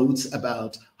making notes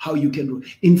about how you can.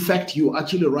 In fact, you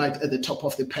actually write at the top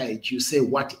of the page, you say,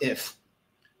 what if?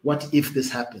 What if this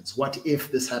happens? What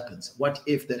if this happens? What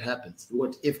if that happens?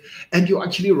 What if? And you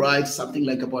actually write something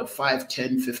like about 5,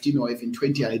 10, 15, or even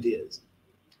 20 ideas.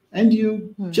 And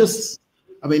you just,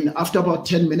 I mean, after about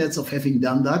 10 minutes of having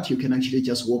done that, you can actually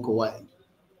just walk away.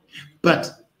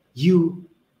 But you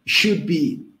should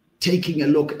be taking a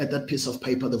look at that piece of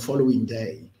paper the following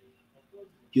day.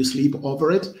 You sleep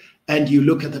over it, and you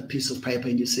look at that piece of paper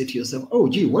and you say to yourself, oh,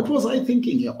 gee, what was I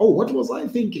thinking here? Oh, what was I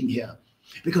thinking here?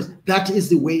 Because that is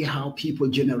the way how people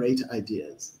generate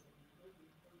ideas.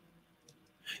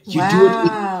 You do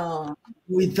it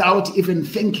without even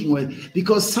thinking with,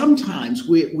 because sometimes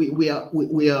we are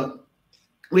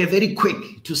very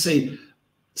quick to say,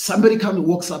 somebody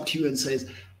walks up to you and says,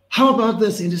 how about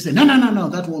this? And you say, no,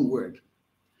 that won't work.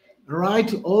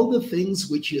 Write all the things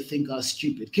which you think are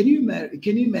stupid. Can you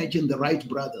imagine the Wright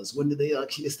brothers when they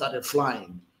actually started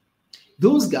flying?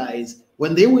 Those guys,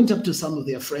 when they went up to some of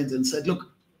their friends and said,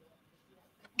 look,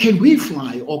 can we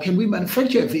fly, or can we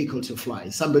manufacture a vehicle to fly?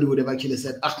 Somebody would have actually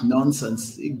said,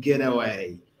 nonsense, get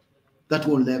away. That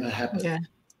will never happen. Yeah.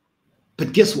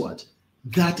 But guess what?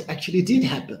 That actually did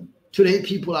happen. Today,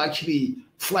 people are actually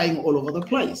flying all over the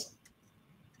place.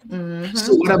 Mm-hmm.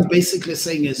 So what I'm basically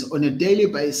saying is, on a daily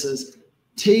basis,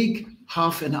 take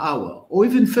half an hour or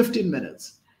even 15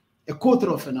 minutes, a quarter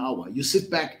of an hour. You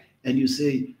sit back and you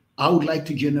say, I would like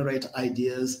to generate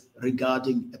ideas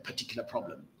regarding a particular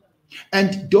problem.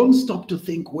 And don't stop to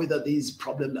think whether these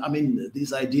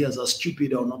ideas are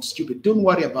stupid or not stupid. Don't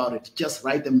worry about it. Just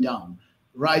write them down.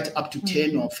 Write up to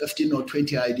 10 or 15 or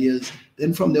 20 ideas.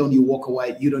 Then from there on, you walk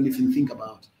away. You don't even think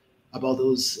about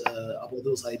those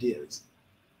ideas.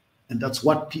 And that's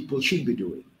what people should be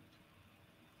doing.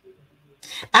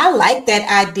 I like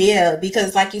that idea,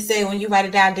 because like you say, when you write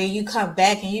it down there, you come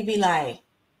back and you be like,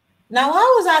 now,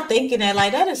 why was I thinking that?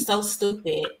 Like, that is so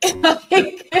stupid.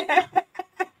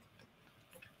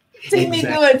 See me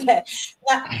doing that.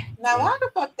 Now, why the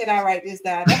fuck did I write this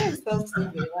down? That is so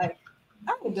stupid. Like,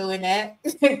 I'm doing that.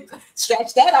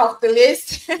 Scratch that off the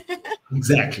list.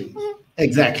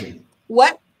 Exactly.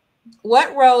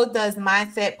 What role does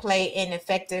mindset play in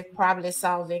effective problem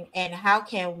solving, and how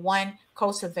can one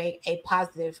cultivate a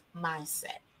positive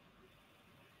mindset?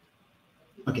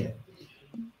 Okay,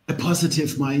 a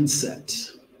positive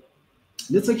mindset.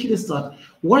 Let's actually start.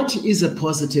 What is a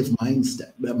positive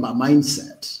mindset?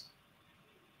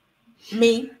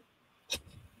 Me.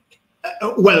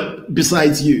 Well,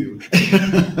 besides you.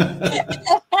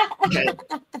 Okay,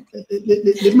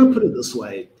 let me put it this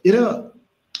way.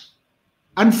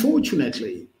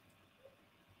 Unfortunately,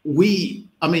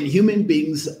 human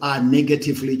beings are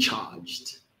negatively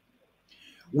charged.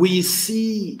 We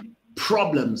see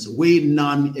problems where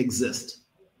none exist.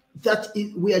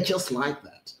 We are just like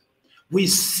that. We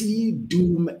see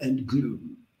doom and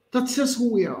gloom. That's just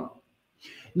who we are.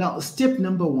 Now, step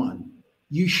number one,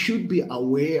 you should be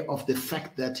aware of the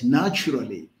fact that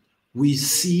naturally we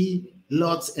see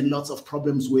lots and lots of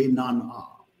problems where none are.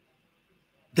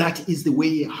 That is the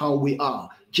way how we are.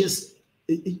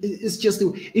 It's just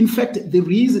in fact, the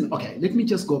reason, okay, let me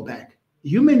just go back.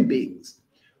 Human beings,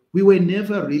 we were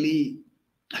never really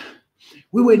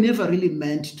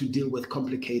meant to deal with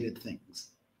complicated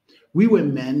things. We were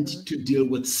meant to deal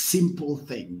with simple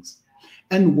things.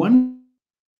 And one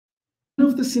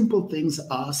of the simple things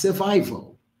are survival.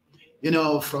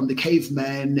 From the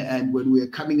caveman, and when we were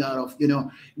coming out of,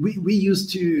 we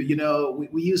used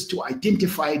to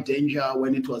identify danger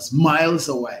when it was miles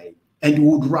away and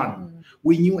would run.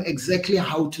 We knew exactly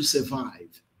how to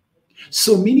survive.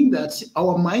 So meaning that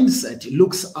our mindset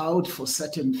looks out for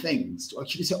certain things to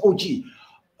actually say, oh, gee,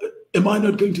 am I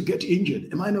not going to get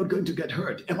injured? Am I not going to get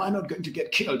hurt? Am I not going to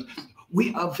get killed?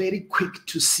 We are very quick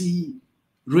to see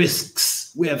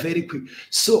risks. We are very quick.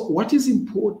 So what is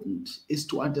important is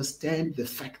to understand the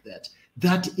fact that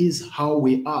that is how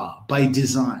we are by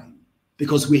design,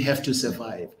 because we have to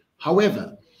survive.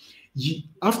 However,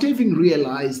 after having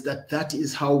realized that that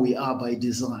is how we are by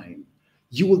design,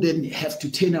 you will then have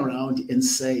to turn around and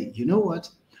say, you know what?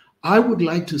 I would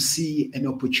like to see an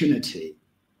opportunity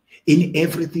in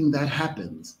everything that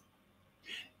happens.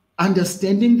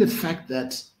 Understanding the fact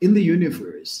that in the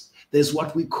universe, there's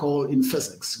what we call in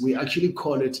physics, we actually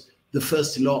call it the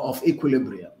first law of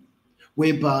equilibrium,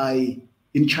 whereby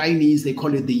in Chinese, they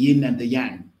call it the yin and the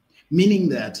yang, meaning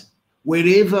that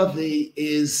wherever there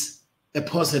is a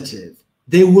positive,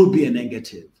 there will be a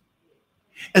negative.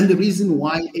 And the reason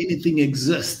why anything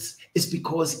exists is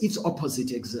because its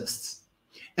opposite exists.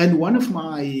 And one of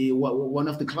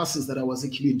the classes that I was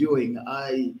actually doing,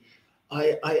 I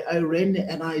ran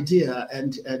an idea,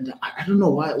 and I don't know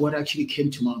what actually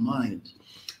came to my mind.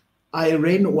 I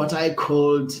ran what I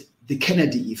called the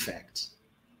Kennedy effect.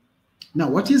 Now,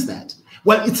 what is that?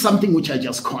 Well, it's something which I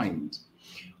just coined.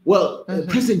 Well,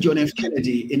 President John F.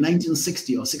 Kennedy in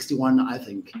 1960 or 61, I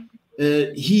think,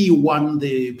 he won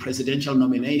the presidential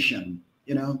nomination,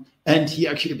 and he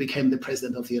actually became the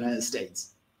president of the United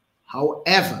States.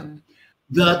 However,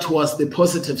 that was the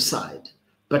positive side.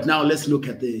 But now let's look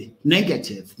at the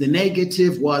negative. The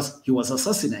negative was he was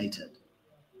assassinated.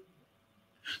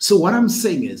 So what I'm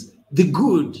saying is the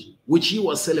good, which he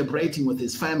was celebrating with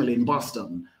his family in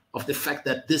Boston, of the fact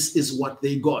that this is what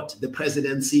they got, the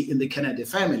presidency in the Kennedy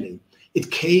family, it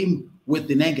came with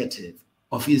the negative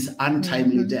of his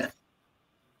untimely death.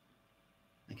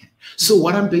 Okay. So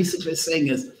what I'm basically saying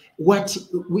is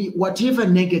whatever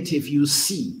negative you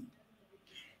see,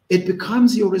 it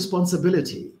becomes your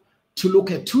responsibility to look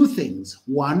at two things.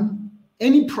 One,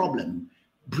 any problem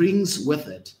brings with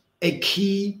it a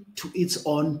key to its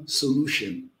own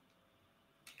solution.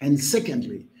 And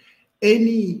secondly,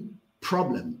 any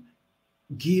problem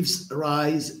gives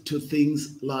rise to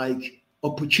things like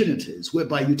opportunities,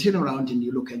 whereby you turn around and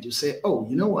you look and you say, oh,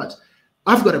 you know what?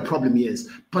 I've got a problem, yes,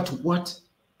 but what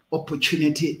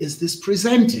opportunity is this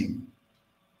presenting?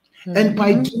 And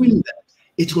by doing that,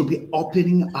 it will be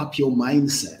opening up your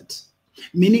mindset,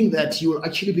 meaning that you will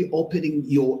actually be opening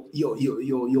your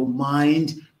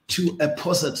mind to a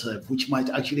positive, which might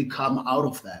actually come out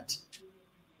of that.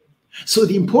 So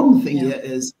the important thing here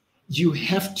is you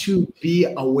have to be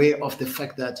aware of the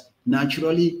fact that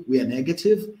naturally we are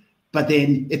negative, but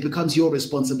then it becomes your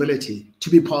responsibility to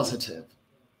be positive.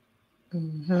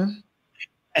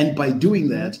 And by doing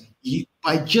that,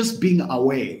 by just being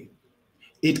aware,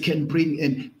 it can bring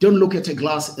in, don't look at a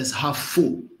glass as half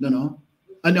full,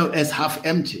 as half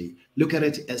empty. Look at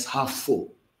it as half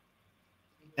full.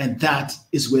 And that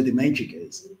is where the magic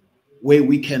is, where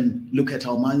we can look at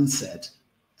our mindset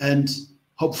and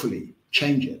hopefully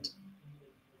change it.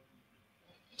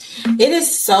 It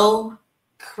is so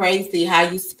crazy how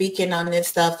you speaking on this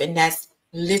stuff, and that's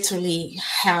literally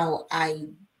how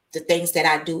the things that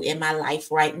I do in my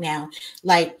life right now.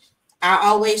 Like, I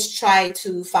always try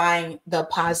to find the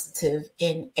positive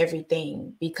in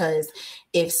everything, because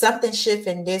if something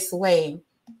shifting this way,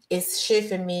 it's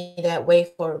shifting me that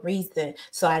way for a reason.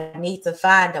 So I need to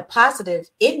find the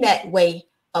positive in that way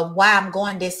of why I'm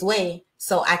going this way,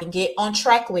 so I can get on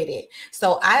track with it.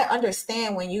 So I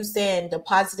understand when you saying the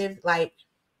positive, like,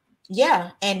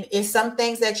 yeah, and it's some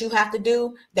things that you have to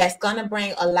do that's going to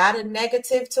bring a lot of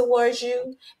negative towards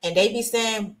you. And they be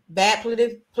saying bad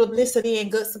publicity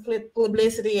and good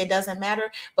publicity, it doesn't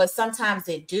matter. But sometimes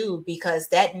it do, because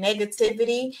that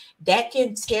negativity, that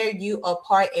can tear you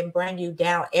apart and bring you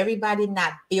down. Everybody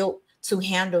not built to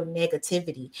handle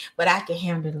negativity, but I can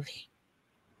handle it.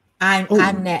 I'm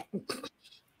that.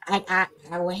 I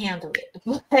will handle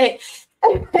it.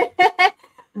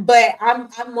 But I'm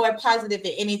more positive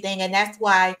than anything, and that's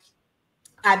why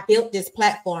I built this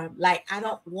platform. Like, I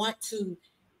don't want to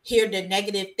hear the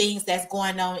negative things that's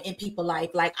going on in people's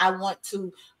life. Like, I want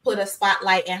to put a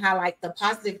spotlight and highlight the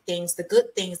positive things, the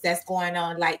good things that's going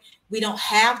on. Like, we don't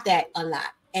have that a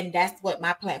lot, and that's what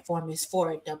my platform is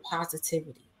for, the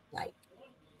positivity. Like,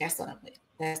 that's what I'm with.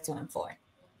 That's what I'm for.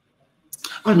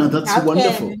 Oh no, that's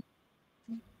wonderful.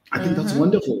 I think that's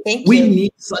wonderful. We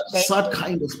need such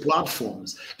kind of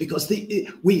platforms, because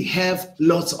we have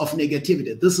lots of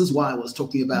negativity. This is why I was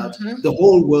talking about the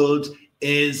whole world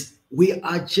is, we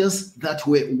are just that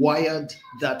way, wired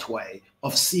that way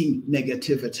of seeing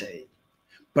negativity.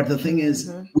 But the thing is,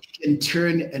 we can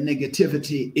turn a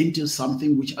negativity into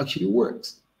something which actually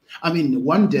works. I mean,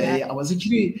 one day I was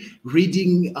actually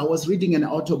reading an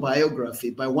autobiography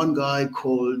by one guy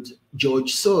called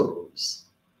George Soros.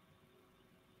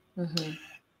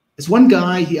 It's one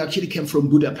guy, he actually came from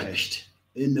Budapest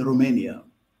in Romania.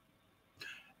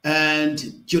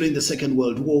 And during the Second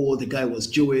World War, the guy was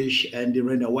Jewish and he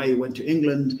ran away, went to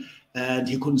England, and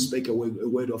he couldn't speak a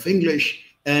word of English.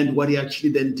 And what he actually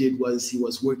then did was he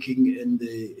was working in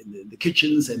the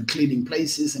kitchens and cleaning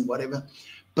places and whatever.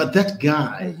 But that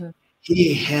guy,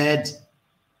 he had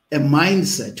a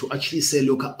mindset to actually say,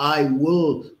 look, I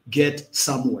will get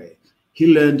somewhere. He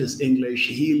learned his English.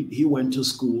 He went to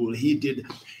school. He did,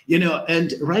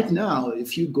 and right now,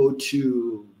 if you go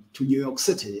to New York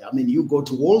City, I mean, you go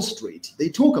to Wall Street, they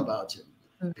talk about him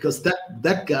because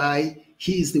that guy,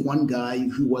 he is the one guy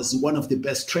who was one of the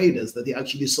best traders that they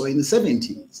actually saw in the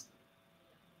 70s.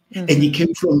 And he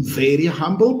came from very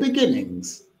humble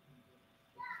beginnings.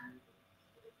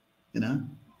 You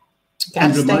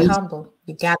got to stay humble.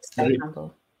 You got to stay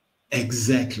humble.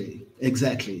 Exactly.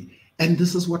 And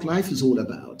this is what life is all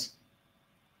about.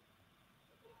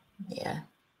 Yeah.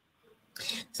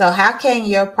 So how can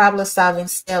your problem-solving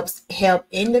steps help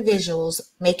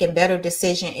individuals make a better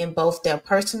decision in both their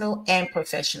personal and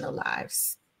professional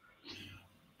lives?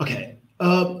 Okay.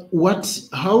 How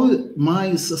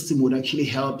my system would actually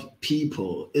help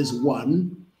people is,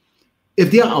 one, if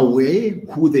they are aware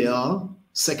who they are.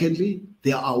 Secondly,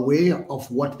 they are aware of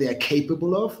what they are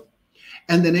capable of.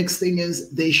 And the next thing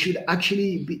is they should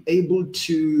actually be able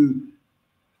to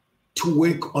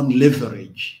work on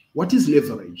leverage. What is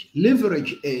leverage?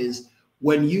 Leverage is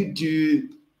when you do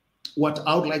what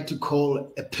I would like to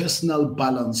call a personal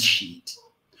balance sheet,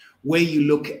 where you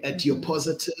look at your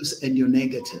positives and your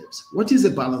negatives. What is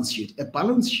a balance sheet? A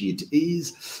balance sheet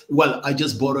is, well, I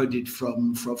just borrowed it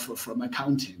from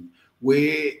accounting,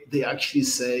 where they actually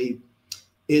say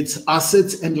it's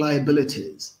assets and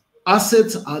liabilities.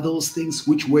 Assets are those things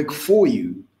which work for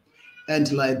you,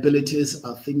 and liabilities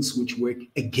are things which work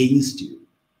against you.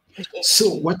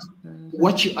 So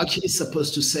what you're actually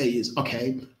supposed to say is,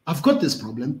 okay, I've got this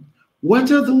problem.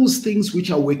 What are those things which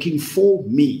are working for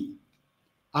me?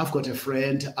 I've got a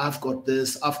friend, I've got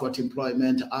this, I've got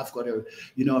employment, I've got a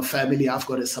family, I've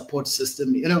got a support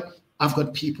system, I've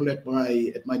got people at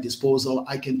my disposal.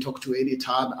 I can talk to any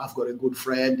time. I've got a good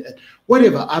friend,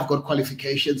 whatever. I've got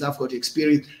qualifications. I've got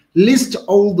experience. List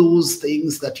all those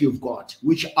things that you've got,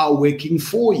 which are working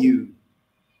for you.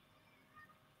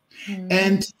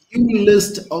 And you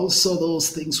list also those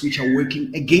things which are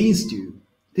working against you.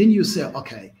 Then you say,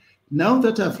 okay, now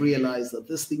that I've realized that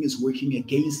this thing is working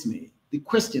against me, the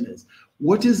question is,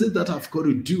 what is it that I've got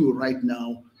to do right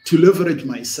now to leverage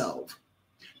myself,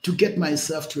 to get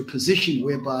myself to a position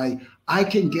whereby I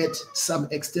can get some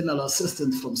external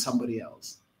assistance from somebody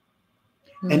else?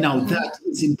 And now that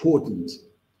is important.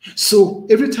 So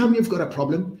every time you've got a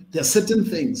problem, there are certain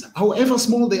things, however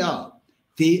small they are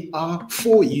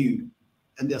for you.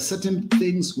 And there are certain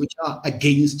things which are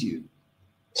against you.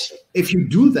 If you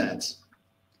do that,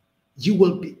 you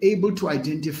will be able to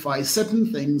identify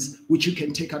certain things which you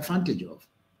can take advantage of.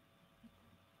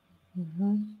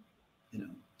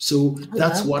 So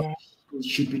that's what people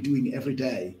should be doing every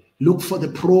day. Look for the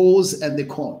pros and the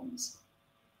cons.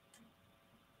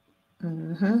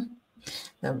 Now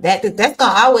that's going to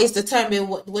always determine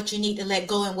what you need to let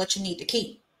go and what you need to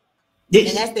keep. Yes,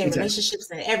 and that's their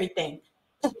relationships and everything.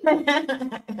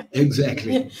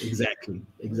 Exactly.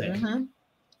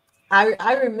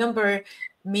 I remember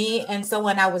me and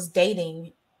someone I was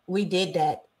dating, we did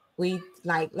that. We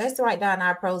let's write down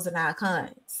our pros and our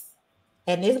cons.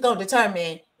 And it's going to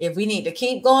determine if we need to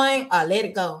keep going or let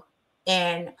it go.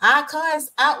 And our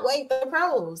cons outweighed the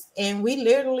pros. And we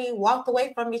literally walked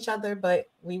away from each other, but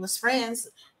we was friends.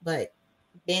 But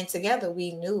being together,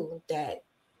 we knew that,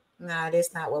 nah,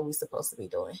 that's not what we're supposed to be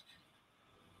doing.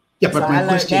 Yeah, but so my I learned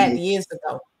question that is, years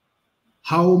ago.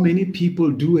 How many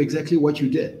people do exactly what you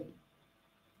did?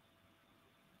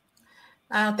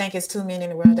 I don't think it's too many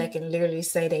in the world that can literally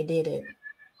say they did it.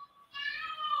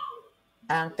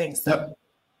 I don't think so. No,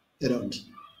 they don't.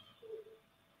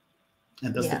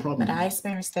 And that's the problem. But I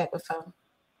experienced that before.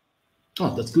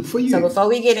 Oh, that's good for you. So before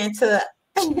we get into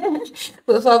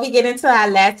our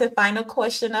last and final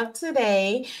question of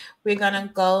today, we're gonna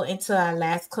go into our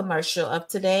last commercial of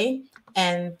today.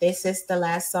 And this is the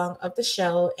last song of the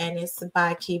show, and it's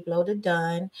by Keblo the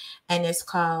Dunn, and it's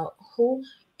called Who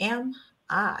Am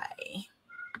I?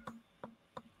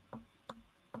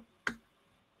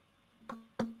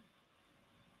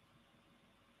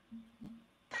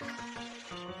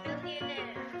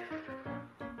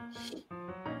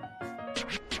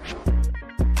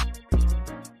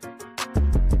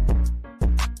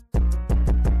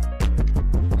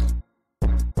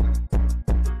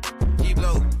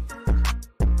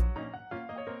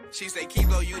 She say,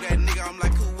 Keblo, you that nigga. I'm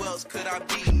like, who else could I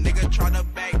be? Nigga try to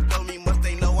backdoor me, must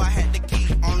they know I had the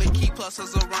key. Only keep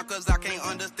pluses around cause I can't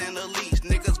understand the least.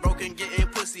 Niggas broken getting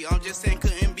pussy, I'm just saying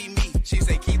couldn't be me. She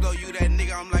say, Keblo, you that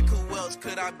nigga. I'm like, who else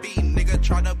could I be? Nigga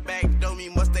try to backdoor me,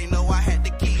 must they know I had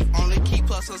the key. Only keep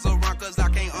pluses around cause I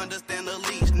can't understand the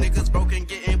least. Niggas broken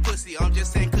getting pussy, I'm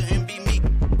just saying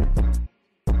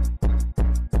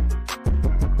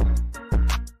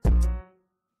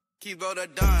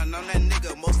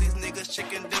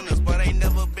chicken dinners, but ain't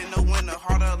never been a winner.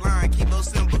 Harder line, kilo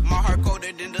simple. My heart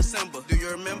colder than December. Do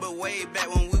you remember way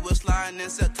back when we was sliding in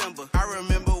September? I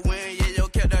remember when yo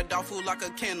kept that dog food like a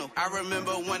kennel. I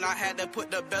remember when I had to put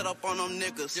the bet up on them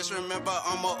niggas. Just remember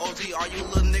I'm a OG, all you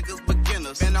little niggas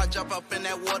beginners. Man, I jump up in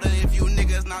that water if you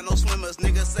niggas not no swimmers.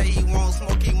 Niggas say he won't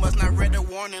smoke, he must not read the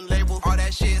warning label. All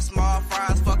that shit, small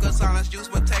fries, fucker, silence, juice,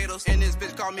 potatoes. And this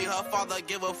bitch call me her father,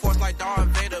 give her force like Darth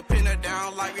Vader. Pin her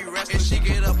down like we wrestle. And she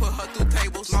get up, put her through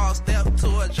tables. Small step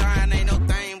to a giant, ain't no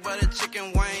thing but a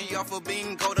chicken wing. Y'all for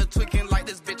being go to tweaking like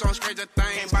this bitch on Stranger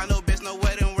Things. Ain't buy no bitch, no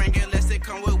wedding ring unless it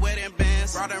come with wedding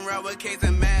bands. Riding around with K's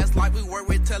and masks like we work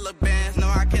with Taliban. No,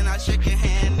 I cannot shake your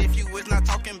hand if you is not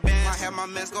talking bands. I have my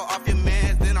mans go off your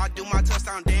mans, then I do my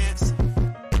touchdown dance.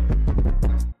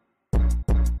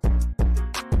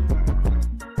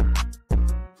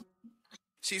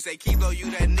 She say, Kilo,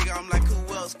 you that nigga. I'm like,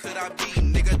 who else could I be?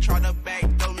 Nigga try to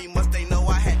backdoor me, must they know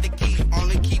I had the key.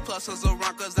 Only key pluses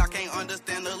around cause I can't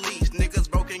understand the least.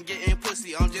 Niggas broken getting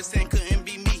pussy, I'm just saying couldn't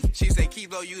be me. She say,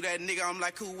 Kilo, you that nigga. I'm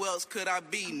like, who else could I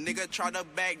be? Nigga try to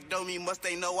backdoor me, must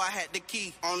they know I had the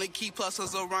key. Only key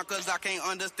pluses around cause I can't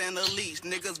understand the least.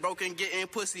 Niggas broken getting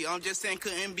pussy, I'm just saying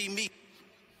couldn't be me.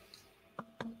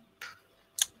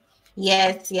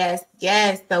 Yes, yes,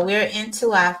 yes. So we're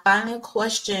into our final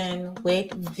question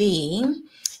with V.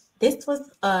 This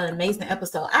was an amazing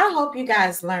episode. I hope you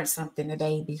guys learned something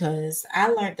today because I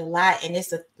learned a lot, and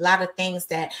it's a lot of things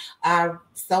that are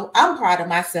so I'm proud of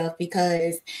myself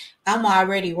because I'm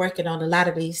already working on a lot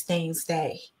of these things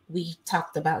that we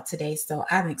talked about today. So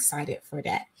I'm excited for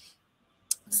that.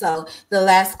 So the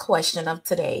last question of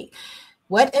today.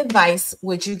 What advice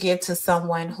would you give to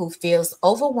someone who feels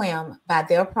overwhelmed by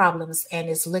their problems and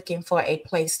is looking for a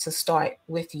place to start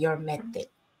with your method?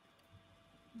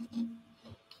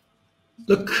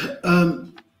 Look,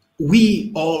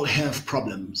 we all have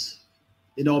problems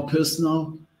in our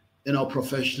personal, in our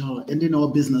professional, and in our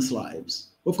business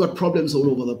lives. We've got problems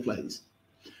all over the place.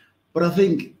 But I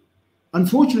think,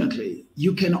 unfortunately,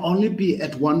 you can only be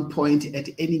at one point at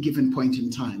any given point in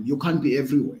time. You can't be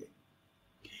everywhere.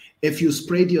 If you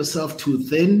spread yourself too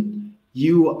thin,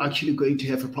 you are actually going to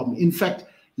have a problem. In fact,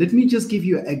 let me just give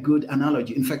you a good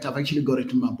analogy. In fact, I've actually got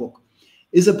it in my book.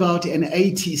 It's about an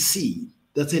ATC,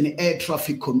 that's an air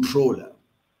traffic controller.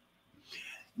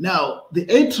 Now, the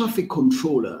air traffic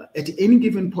controller, at any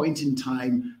given point in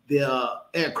time, there are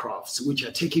aircrafts which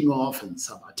are taking off and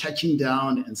some are touching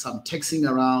down and some taxiing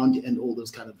around and all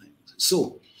those kind of things.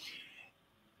 So,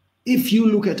 if you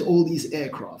look at all these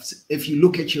aircrafts, if you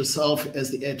look at yourself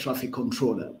as the air traffic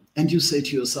controller and you say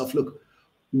to yourself, look,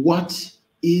 what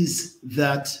is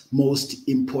that most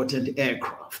important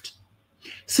aircraft?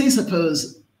 Say,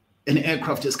 suppose an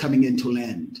aircraft is coming into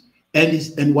land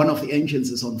and one of the engines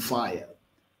is on fire.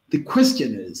 The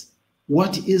question is,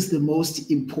 what is the most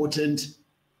important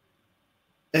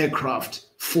aircraft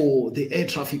for the air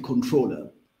traffic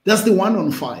controller? That's the one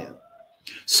on fire.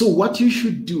 So what you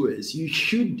should do is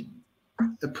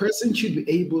a person should be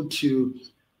able to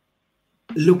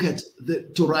look at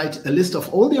to write a list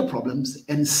of all their problems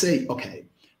and say, okay,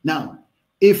 now,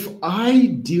 if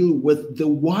I deal with the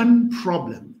one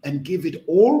problem and give it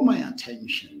all my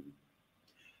attention,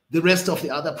 the rest of the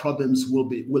other problems will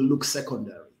look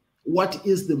secondary. What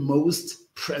is the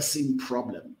most pressing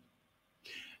problem?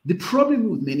 The problem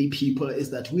with many people is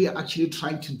that we are actually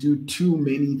trying to do too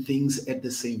many things at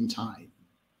the same time.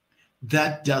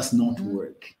 That does not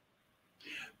work.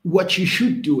 What you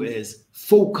should do is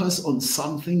focus on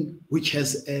something which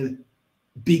has a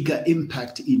bigger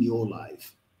impact in your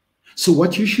life. So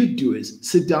what you should do is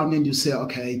sit down and you say,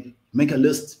 okay, make a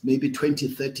list, maybe 20,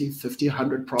 30, 50,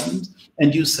 100 problems.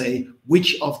 And you say,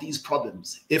 which of these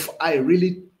problems, if I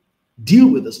really deal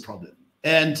with this problem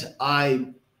and I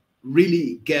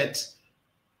really get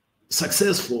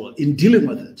successful in dealing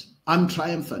with it, I'm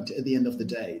triumphant at the end of the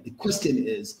day. The question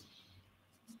is,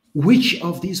 which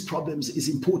of these problems is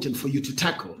important for you to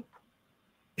tackle?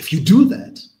 If you do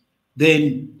that,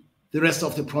 then the rest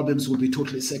of the problems will be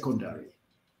totally secondary.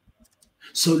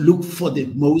 So look for the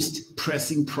most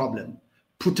pressing problem.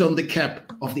 Put on the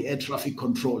cap of the air traffic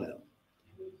controller.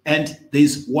 And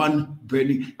there's one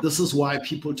burning. This is why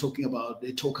people talk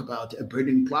about a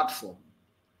burning platform,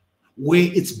 where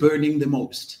it's burning the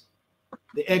most.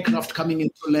 The aircraft coming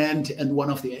into land and one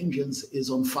of the engines is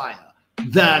on fire.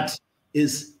 That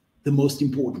is the most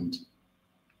important.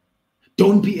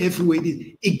 Don't be everywhere.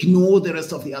 Ignore the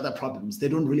rest of the other problems. They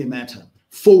don't really matter.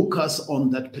 Focus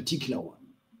on that particular one.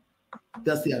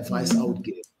 That's the advice I would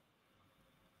give.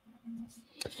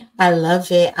 I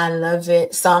love it. I love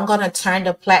it. So I'm going to turn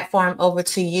the platform over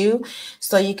to you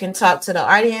so you can talk to the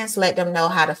audience, let them know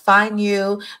how to find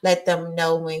you, let them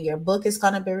know when your book is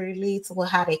going to be released, well,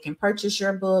 how they can purchase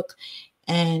your book,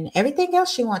 and everything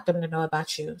else you want them to know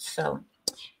about you. So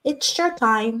it's your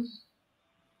time.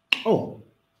 Oh,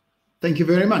 thank you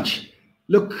very much.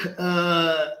 Look,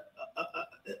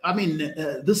 I mean,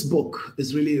 this book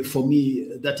is really, for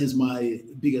me, that is my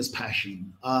biggest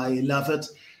passion. I love it.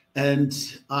 And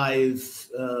I've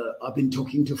been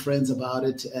talking to friends about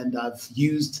it, and I've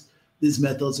used these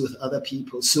methods with other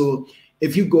people. So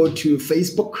if you go to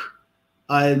Facebook,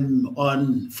 I'm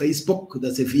on Facebook.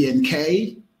 That's a Vee-Yen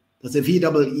Kay. That's a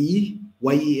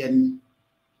Vee-Yen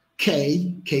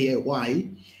Kay,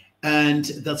 Kay. And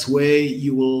that's where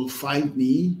you will find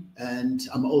me. And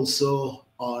I'm also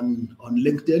on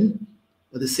LinkedIn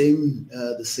with the same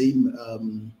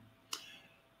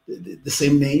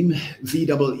name,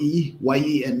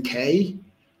 Vee-Yen Kay.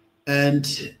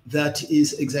 And that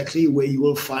is exactly where you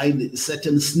will find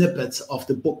certain snippets of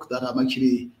the book that I'm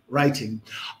actually writing.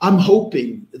 I'm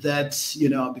hoping that,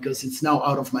 because it's now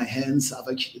out of my hands,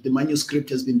 the manuscript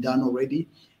has been done already.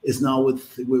 It's now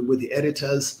with the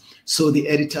editors. So the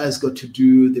editor has got to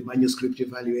do the manuscript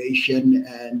evaluation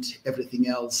and everything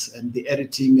else, and the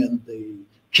editing and the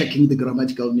checking the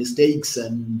grammatical mistakes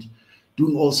and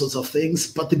doing all sorts of things.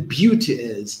 But the beauty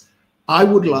is, I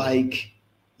would like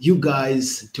you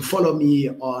guys to follow me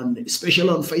especially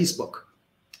on Facebook.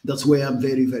 That's where I'm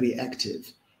very, very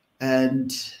active.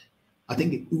 And I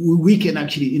think we can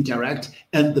actually interact,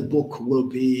 and the book will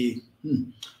be,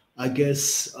 I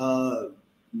guess,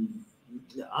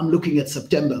 I'm looking at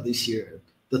September this year.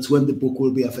 That's when the book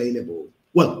will be available.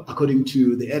 Well, according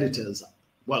to the editors.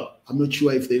 Well, I'm not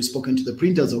sure if they've spoken to the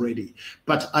printers already,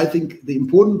 but I think the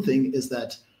important thing is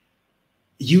that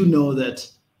you know that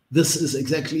this is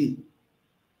exactly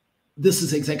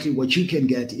what you can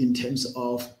get in terms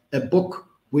of a book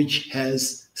which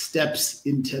has steps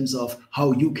in terms of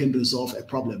how you can resolve a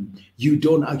problem. You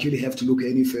don't actually have to look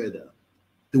any further.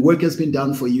 The work has been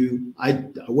done for you. I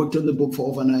worked on the book for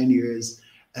over 9 years,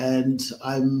 and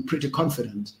I'm pretty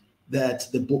confident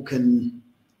that the book can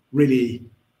really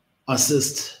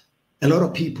assist a lot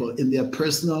of people in their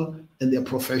personal and their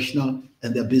professional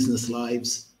and their business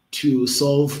lives to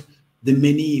solve the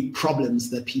many problems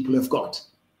that people have got.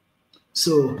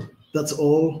 So that's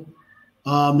all.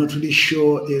 I'm not really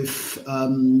sure if,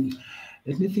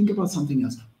 let me think about something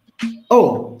else.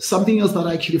 Oh, something else that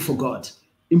I actually forgot.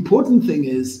 Important thing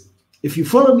is, if you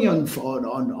follow me on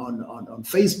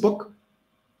Facebook,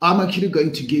 I'm actually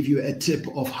going to give you a tip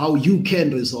of how you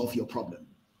can resolve your problem.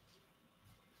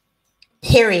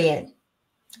 Period.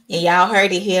 And y'all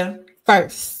heard it here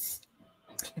first.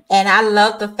 And I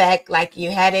love the fact, like, you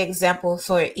had an example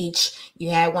for each. You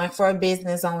had one for a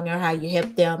business owner, how you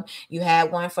help them. You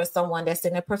had one for someone that's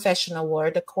in the professional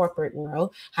world, the corporate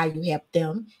world, how you help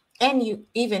them. And you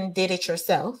even did it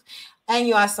yourself. And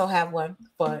you also have one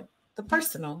for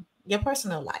the your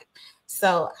personal life.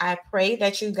 So I pray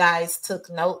that you guys took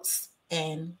notes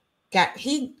and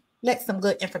he let some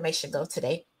good information go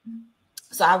today.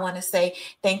 So I want to say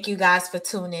thank you guys for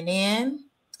tuning in.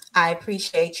 I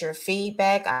appreciate your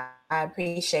feedback. I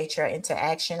appreciate your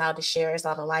interaction, all the shares,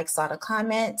 all the likes, all the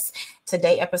comments.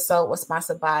 Today's episode was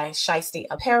sponsored by Shiesty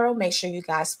Apparel. Make sure you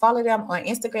guys follow them on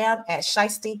Instagram at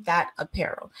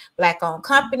shiesty.apparel. Black-owned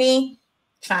company,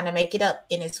 trying to make it up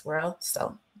in this world.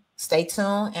 So stay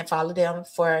tuned and follow them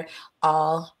for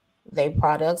all their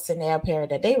products and their apparel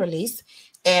that they release.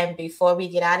 And before we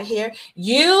get out of here,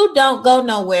 you don't go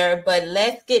nowhere, but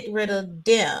let's get rid of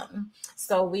them.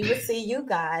 So we will see you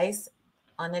guys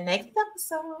on the next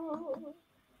episode.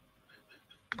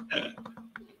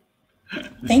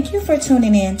 Thank you for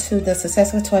tuning in to the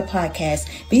Success with Toy podcast.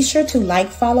 Be sure to like,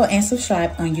 follow, and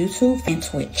subscribe on YouTube and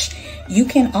Twitch. You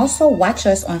can also watch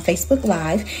us on Facebook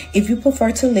Live. If you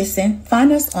prefer to listen,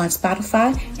 find us on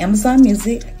Spotify, Amazon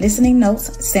Music, Listening Notes,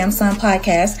 Samsung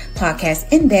Podcast,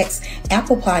 Podcast Index,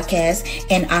 Apple Podcasts,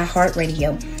 and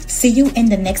iHeartRadio. See you in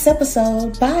the next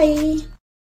episode. Bye.